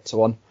him at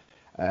 8-1.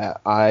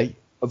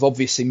 I've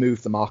obviously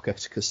moved the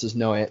market because there's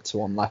no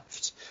 8-1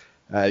 left.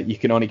 You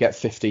can only get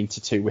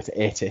 15-2 with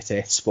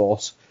 888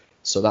 Sport,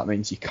 so that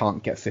means you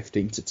can't get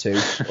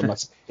 15-2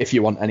 unless if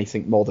you want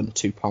anything more than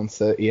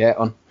 £2.38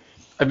 on.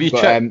 Have you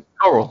checked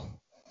Coral?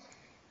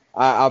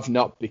 I've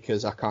not,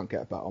 because I can't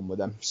get a bet on with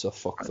them, so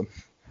fuck them.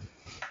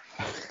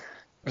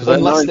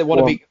 Unless they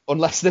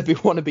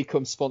want to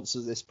become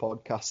sponsors of this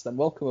podcast, then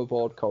welcome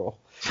aboard, Coral.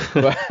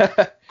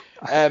 But,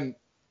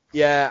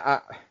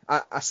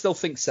 I still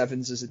think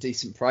 7s is a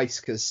decent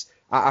price because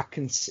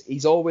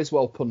he's always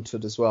well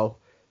punted as well,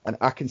 and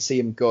I can see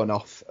him going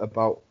off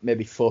about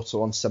maybe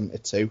 4-1,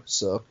 7-2.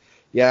 So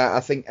yeah,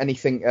 I think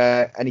anything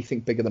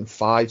bigger than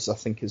 5s I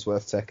think is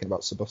worth taking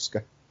about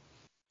Sabuska.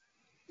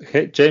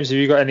 Okay, James, have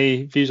you got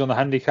any views on the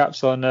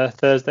handicaps on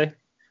Thursday?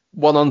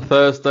 One on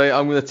Thursday.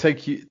 I'm going to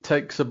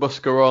take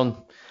Sabuska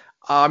on.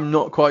 I'm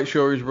not quite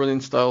sure his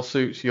running style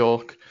suits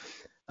York,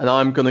 and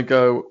I'm going to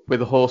go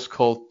with a horse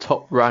called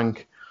Top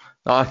Rank.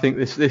 Now, I think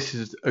this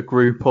is a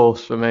group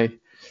horse for me.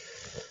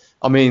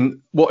 I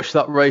mean, watch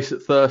that race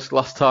at Thirsk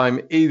last time.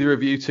 Either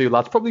of you two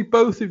lads, probably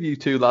both of you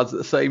two lads at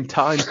the same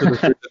time could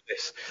have ridden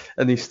this,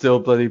 and he's still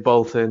bloody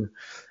bolting.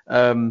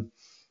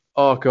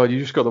 Oh God, you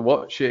just got to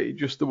watch it.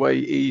 Just the way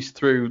he eased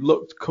through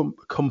looked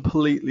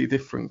completely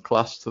different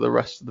class to the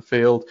rest of the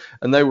field,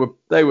 and they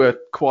were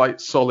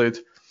quite solid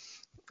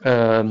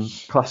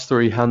class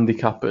 3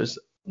 handicappers.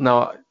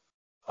 Now,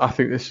 I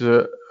think this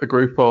is a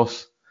group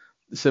horse,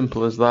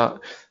 simple as that.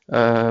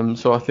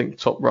 So I think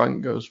Top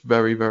Rank goes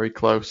very, very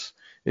close,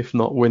 if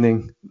not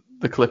winning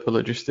the Clipper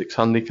Logistics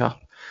handicap.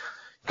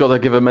 Got to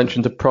give a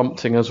mention to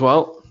Prompting as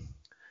well,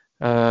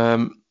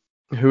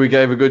 who we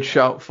gave a good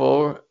shout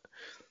for,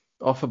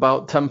 off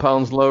about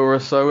 £10 lower or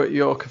so at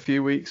York a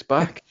few weeks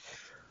back.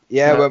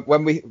 Yeah,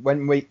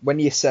 when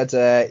you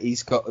said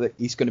he's going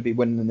to be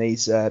winning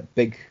these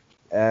big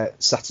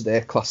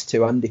Saturday Class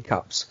 2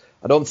 handicaps,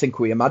 I don't think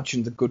we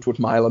imagined the Goodwood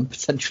Mile and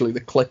potentially the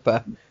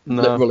Clipper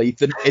literally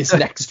his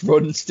next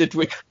runs, did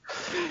we?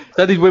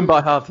 Said he'd win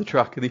by half the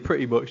track, and he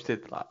pretty much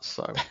did that.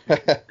 So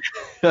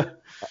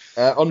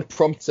on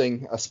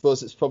prompting, I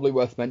suppose it's probably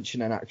worth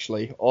mentioning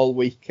actually. All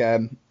week,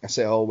 I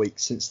say all week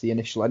since the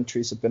initial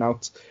entries have been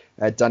out,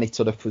 Danny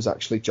Tudhope was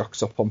actually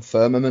jocked up on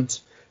Firmament,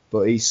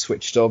 but he's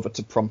switched over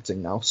to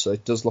prompting now, so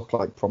it does look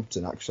like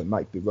prompting actually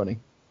might be running.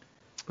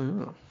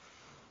 Oh.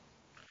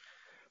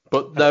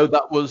 But no,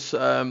 that was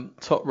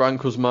Top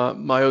Rank was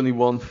my only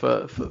one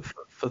for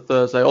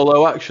Thursday.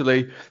 Although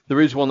actually there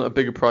is one at a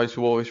bigger price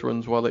who always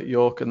runs well at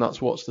York, and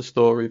that's What's the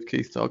Story of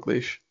Keith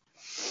Dalglish.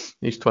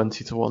 He's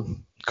 20-1.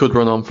 Could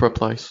run on for a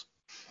place.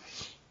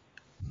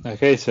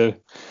 Okay, so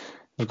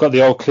we've got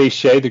the old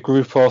cliche, the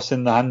group horse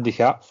in the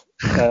handicap.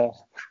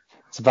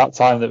 It's about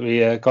time that we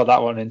got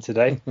that one in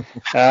today.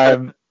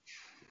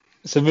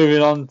 So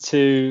moving on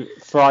to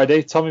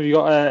Friday. Tom, have you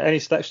got any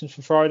selections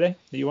for Friday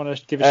that you want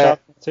to give a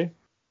shout out to?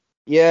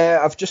 Yeah,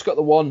 I've just got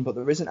the one, but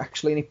there isn't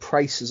actually any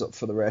prices up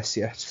for the race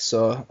yet.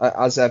 So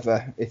as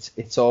ever,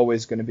 it's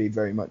always going to be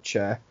very much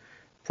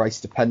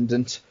price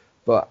dependent.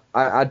 But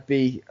I'd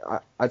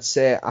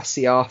say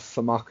Asiaf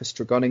for Marcus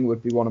Tregoning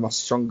would be one of my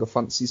stronger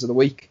fancies of the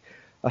week.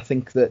 I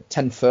think that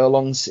 10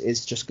 furlongs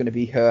is just going to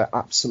be her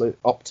absolute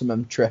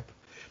optimum trip.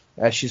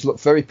 She's looked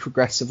very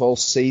progressive all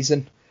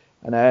season,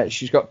 and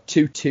she's got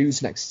 2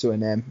 2s next to her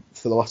name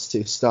for the last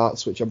 2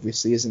 starts, which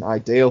obviously isn't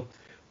ideal.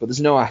 But there's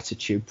no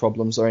attitude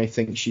problems or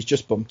anything. She's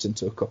just bumped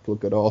into a couple of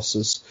good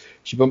horses.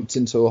 She bumped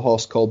into a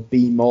horse called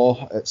Be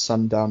More at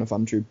Sandown of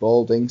Andrew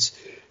Balding's.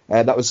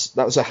 That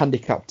was a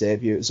handicap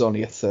debut. It was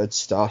only a 3rd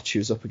start. She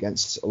was up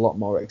against a lot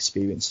more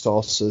experienced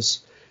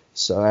horses.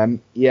 So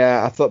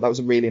I thought that was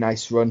a really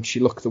nice run. She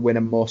looked the winner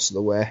most of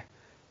the way,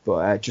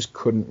 but just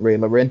couldn't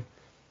reel her in.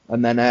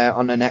 And then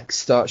on the next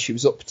start, she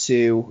was up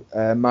to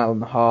a mile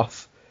and a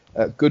half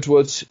at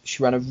Goodwood.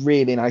 She ran a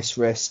really nice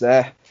race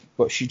there,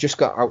 but she just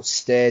got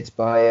outstayed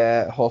by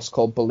a horse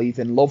called Believe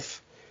in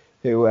Love,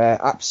 who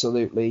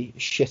absolutely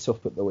shit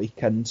up at the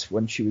weekend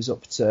when she was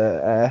up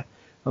to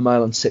a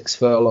mile and 6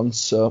 furlongs.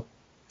 So,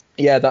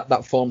 yeah,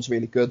 that form's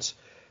really good.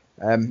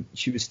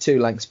 She was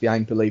 2 lengths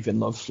behind Believe in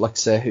Love, like I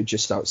say, who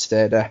just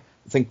outstayed her.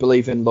 I think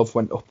Believe in Love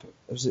went up,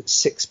 was it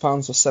 £6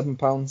 or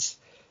 £7?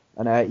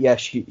 And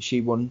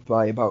she won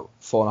by about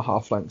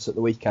 4.5 lengths at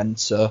the weekend.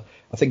 So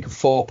I think a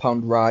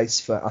 £4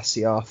 rise for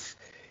Asiaf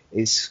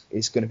is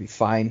going to be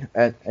fine,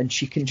 and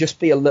she can just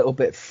be a little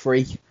bit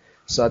free.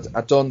 So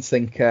I don't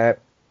think her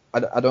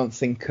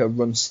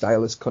run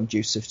style is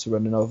conducive to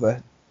running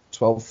over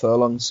 12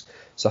 furlongs.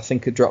 So I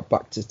think a drop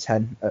back to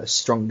 10, a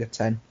stronger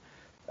 10,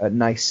 a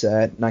nice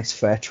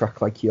fair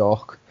track like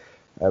York,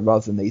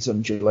 rather than these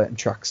undulating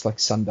tracks like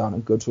Sandown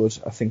and Goodwood.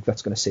 I think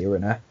that's going to see her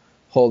in a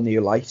whole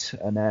new light.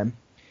 And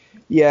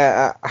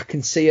I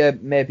can see her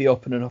maybe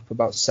opening up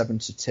about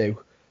 7-2.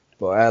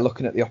 But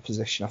looking at the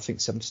opposition, I think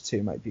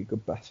 7-2 might be a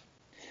good bet.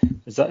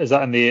 Is that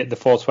in the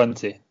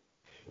 420?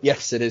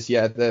 Yes, it is.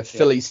 Yeah, the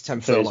Phillies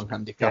 10 furlong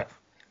handicap. Yeah.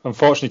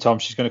 Unfortunately, Tom,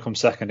 she's going to come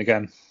second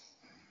again.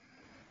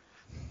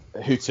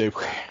 Who to?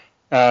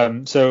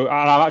 So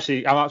I'm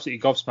absolutely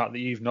gobsmacked that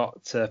you've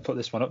not put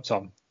this one up,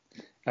 Tom.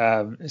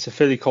 It's a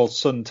filly called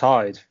Sun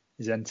Tide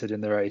is entered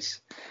in the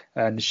race,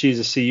 and she's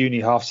a C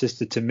Uni half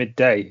sister to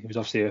Midday. It was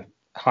obviously a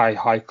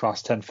high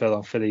class 10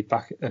 furlong filly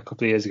back a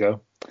couple of years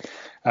ago.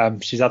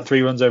 She's had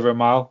 3 runs over a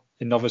mile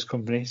in novice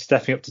company,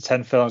 stepping up to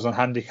 10 furlongs on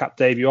handicap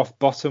debut off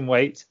bottom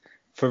weight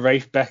for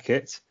Rafe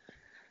Beckett.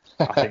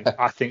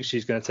 I think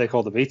she's going to take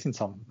all the beating,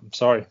 Tom. I'm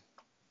sorry.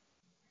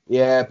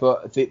 Yeah,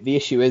 but the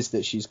issue is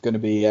that she's going to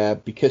be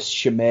because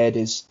Shemaid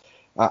is.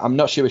 I'm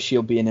not sure if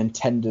she'll be an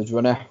intended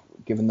runner,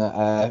 given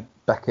that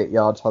Beckett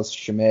Yard has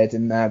Shemaid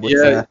in there.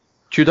 With,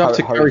 she'd have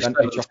to carry up.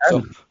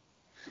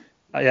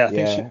 I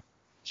think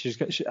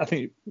I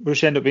think will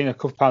she end up being a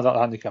couple of pounds out of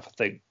the handicap? I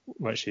think,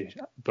 won't she?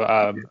 But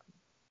I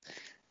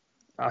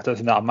don't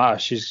think that'll matter.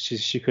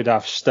 She could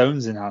have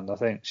stones in hand. I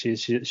think I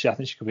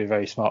think she could be a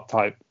very smart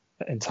type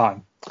in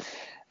time.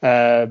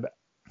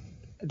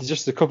 There's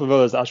just a couple of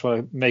others that I just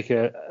want to make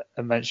a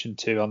mention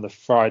to on the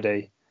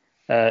Friday.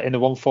 In the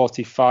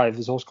 145,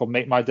 there's also called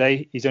Make My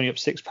Day. He's only up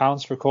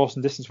 £6 for a course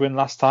and distance win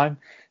last time.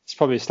 It's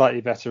probably a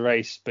slightly better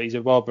race, but he's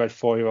a well-bred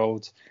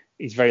 4-year-old.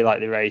 He's very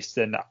lightly raced,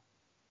 and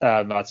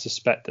I'd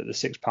suspect that the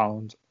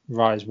 £6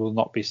 rise will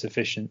not be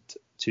sufficient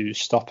to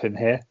stop him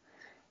here.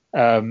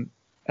 And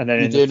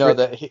then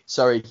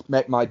that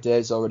Make My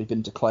Day's already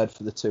been declared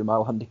for the 2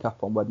 mile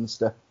handicap on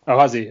Wednesday. Oh,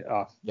 has he?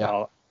 Oh,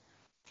 yeah.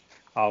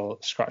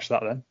 I'll scratch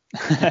that then.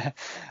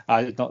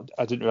 I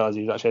didn't realise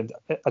he was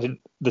actually.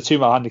 The 2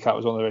 mile handicap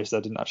was one of the races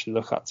I didn't actually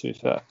look at, to be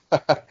fair.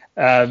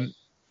 And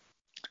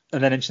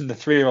then in the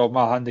 3-year-old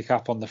mile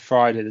handicap on the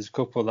Friday, there's a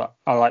couple that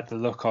I like the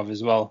look of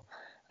as well.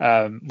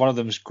 One of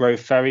them is Grove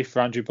Ferry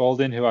for Andrew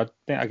Balding, who I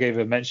think I gave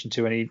a mention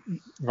to when he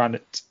ran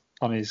it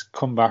on his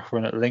comeback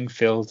run at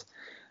Lingfield.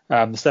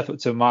 The step up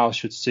to a mile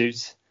should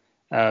suit.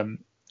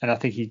 and I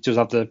think he does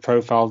have the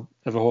profile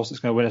of a horse that's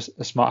going to win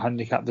a smart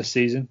handicap this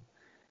season.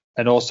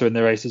 And also in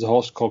the race, there's a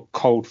horse called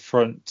Cold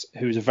Front,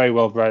 who's a very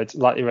well-bred,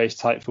 lightly race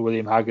type for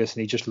William Haggis,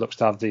 and he just looks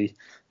to have the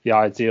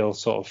ideal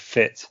sort of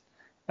fit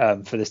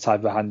for this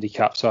type of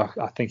handicap. So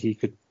I think he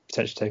could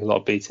potentially take a lot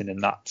of beating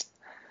in that.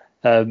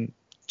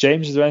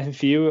 James, is there anything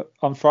for you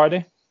on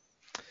Friday?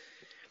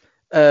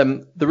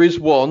 There is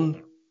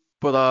one,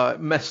 but I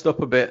messed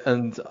up a bit,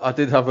 and I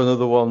did have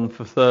another one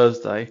for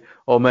Thursday,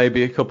 or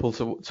maybe a couple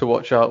to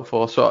watch out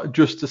for. So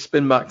just to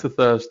spin back to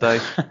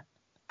Thursday,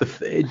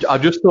 I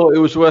just thought it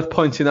was worth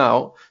pointing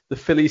out the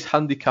fillies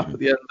handicap at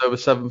the end over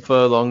 7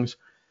 furlongs.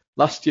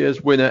 Last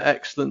year's winner,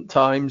 Excellent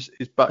Times,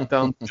 is back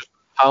down just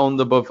a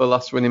pound above her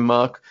last winning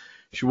mark.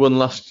 She won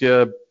last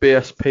year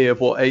BSP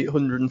of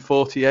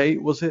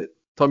 848, was it?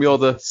 Tom, you're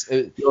the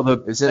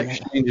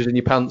exchanges in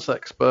your pants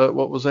expert.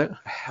 What was it?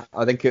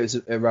 I think it was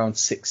around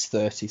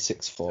 630,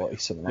 640,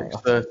 something like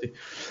that. 630.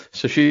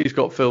 So she's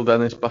got Phil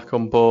Dennis back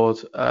on board,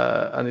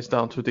 and it's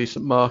down to a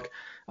decent mark.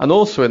 And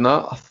also in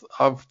that,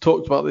 I've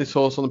talked about this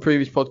horse on the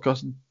previous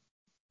podcast,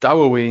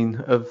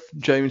 Dowoween of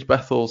James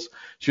Bethel's.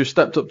 She was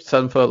stepped up to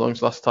 10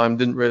 furlongs last time,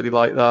 didn't really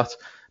like that.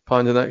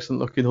 Find an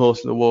excellent looking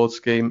horse in the award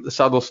scheme. The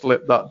saddle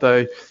slipped that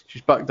day.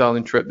 She's back down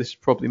in trip. This is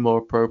probably more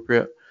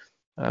appropriate.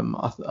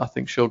 I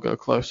think she'll go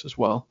close as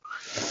well.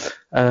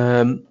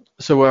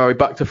 So where are we?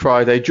 Back to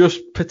Friday.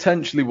 Just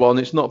potentially one.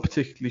 It's not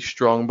particularly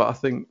strong, but I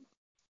think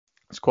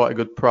it's quite a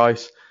good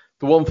price.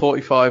 The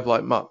 145,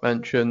 like Matt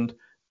mentioned,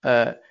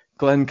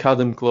 Glen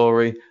Cadham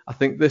Glory. I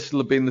think this will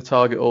have been the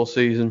target all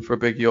season for a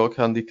big York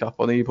handicap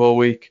on Ebor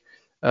week.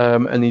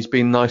 And he's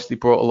been nicely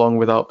brought along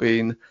without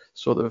being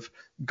sort of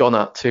gone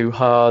at too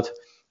hard.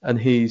 And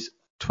he's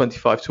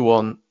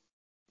 25-1,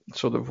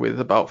 sort of with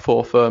about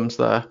 4 firms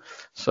there.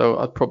 So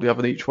I'd probably have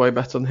an each way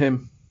bet on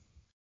him.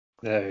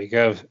 There we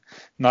go.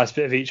 Nice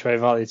bit of each way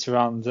value to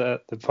round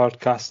the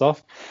podcast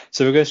off.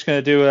 So we're just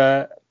going to do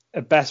a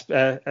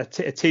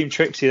team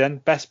Trixie then.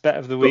 Best bet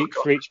of the week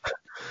for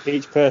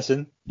each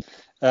person.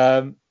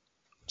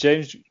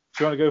 James, do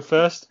you want to go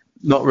first?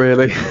 Not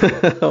really.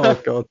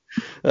 Oh God.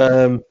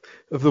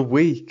 Of the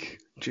week,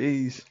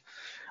 jeez.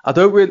 I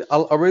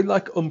really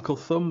like Uncle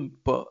Thumb,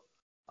 but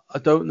I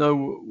don't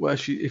know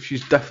if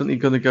she's definitely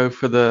going to go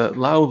for the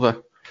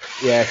Lowther.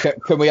 Yeah,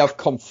 can we have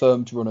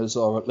confirmed runners,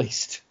 or at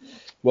least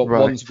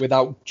ones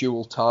without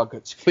dual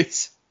targets,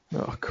 please?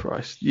 Oh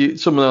Christ!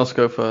 Someone else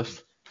go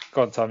first.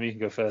 Go on, Tom. You can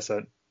go first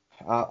then.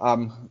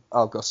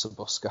 I'll go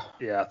Sabuska.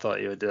 Yeah, I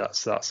thought you would do that.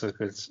 So that's a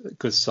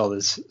good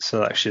solid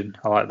selection.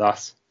 I like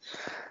that.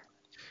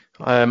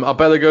 I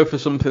better go for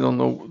something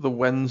on the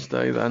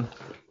Wednesday then.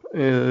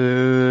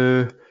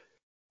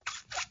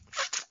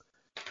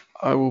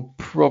 I will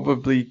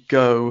probably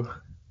go.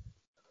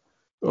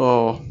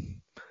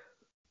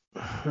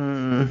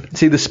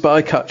 It's either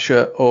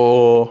Spycatcher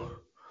or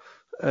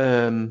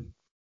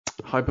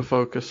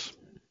Hyperfocus.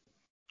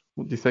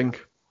 What do you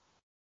think?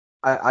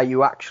 Are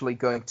you actually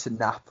going to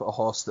nap a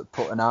horse that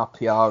put an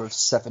RPR of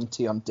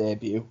 70 on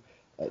debut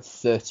at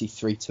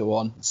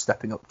 33-1,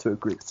 stepping up to a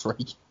Group 3?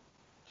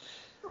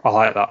 I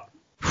like that.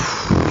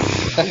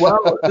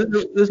 Well,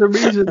 there's a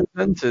reason it's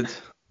entered.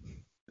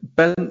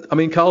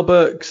 Carl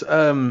Burke's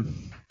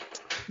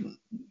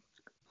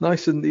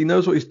nice, and he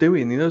knows what he's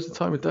doing. He knows the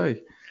time of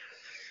day.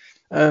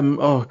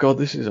 Oh God,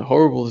 this is a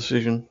horrible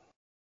decision.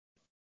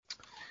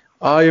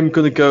 I am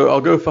going to go. I'll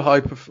go for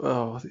Hyper.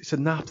 Oh, it's a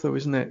nap though,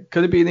 isn't it?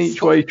 Can it be an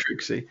each way,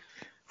 Trixie?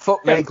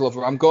 Fuck me,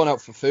 Glover. I'm going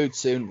out for food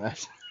soon,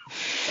 mate.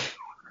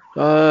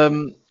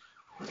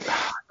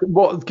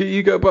 What? Can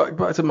you go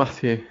back to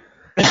Matthew?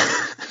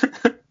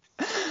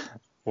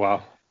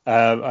 Wow.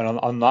 And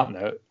on that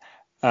note,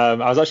 I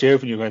was actually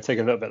hoping you were going to take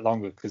a little bit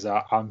longer because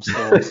I'm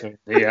still also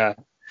in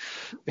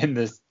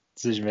the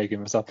decision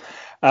making myself.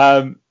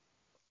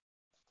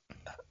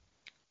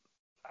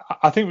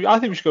 I think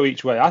we should go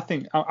each way. I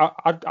think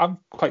I'm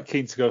quite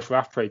keen to go for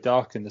Après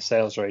Dark in the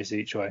sales race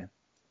each way.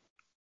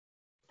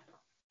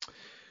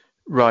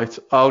 Right,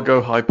 I'll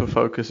go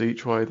Hyperfocus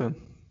each way then.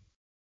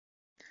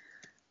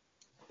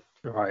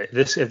 Right,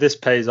 if this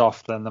pays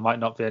off, then there might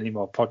not be any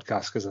more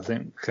podcasts because I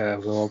think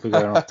we'll all be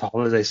going off to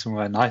holiday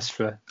somewhere nice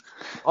for.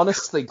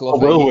 Honestly,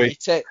 Glover,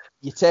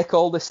 you take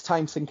all this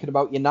time thinking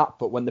about your nap,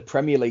 but when the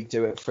Premier League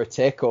do it for a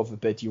takeover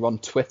bid, you're on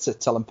Twitter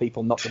telling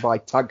people not to buy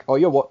Tag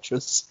Heuer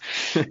watches.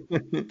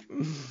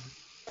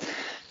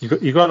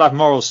 You've got to have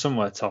morals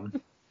somewhere,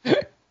 Tom.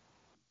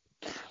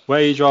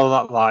 Where you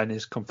draw that line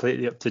is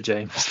completely up to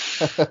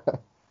James.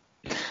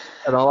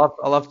 And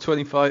I'll have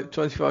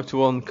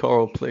 25-1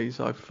 Coral, please.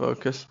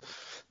 Hyperfocus.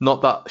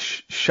 Not that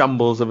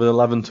shambles of an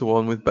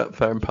 11-1 with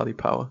Betfair and Paddy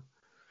Power.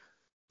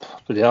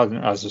 But yeah, I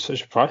think there's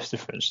such a price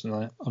difference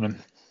on him.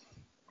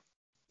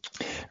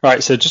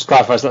 Right, so just to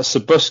clarify, so that's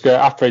Sabuska,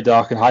 Après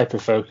Dark, and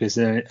Hyperfocus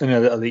in a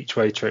little each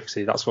way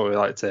Trixie. That's what we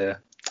like to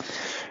hear.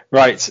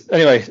 Right,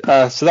 anyway,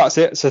 so that's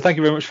it. So thank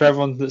you very much for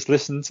everyone that's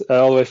listened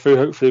all the way through.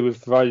 Hopefully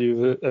we've provided you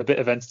with a bit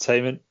of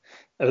entertainment,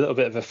 a little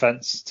bit of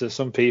offence to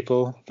some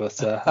people,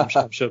 but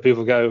I'm sure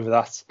people get over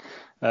that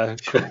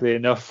quickly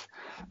enough.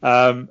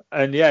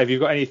 And yeah, if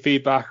you've got any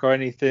feedback or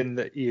anything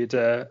that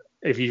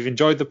if you've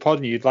enjoyed the pod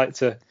and you'd like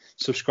to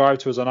subscribe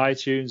to us on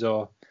iTunes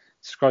or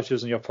subscribe to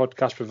us on your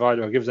podcast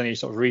provider or give us any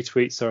sort of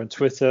retweets or on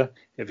Twitter,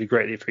 it'd be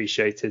greatly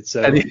appreciated.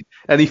 So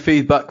any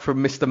feedback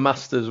from Mr.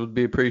 Masters would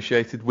be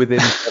appreciated within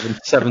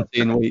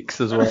 17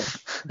 weeks as well.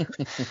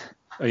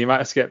 You might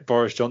have to get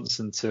Boris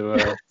Johnson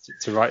to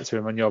write to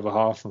him on your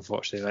behalf,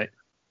 unfortunately, mate.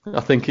 I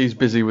think he's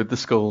busy with the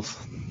schools.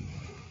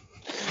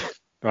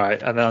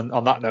 Right, and then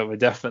on that note, we're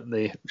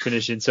definitely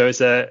finishing. So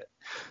it's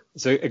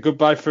a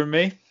goodbye from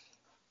me.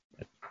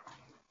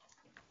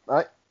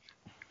 Right.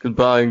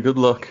 Goodbye and good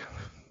luck.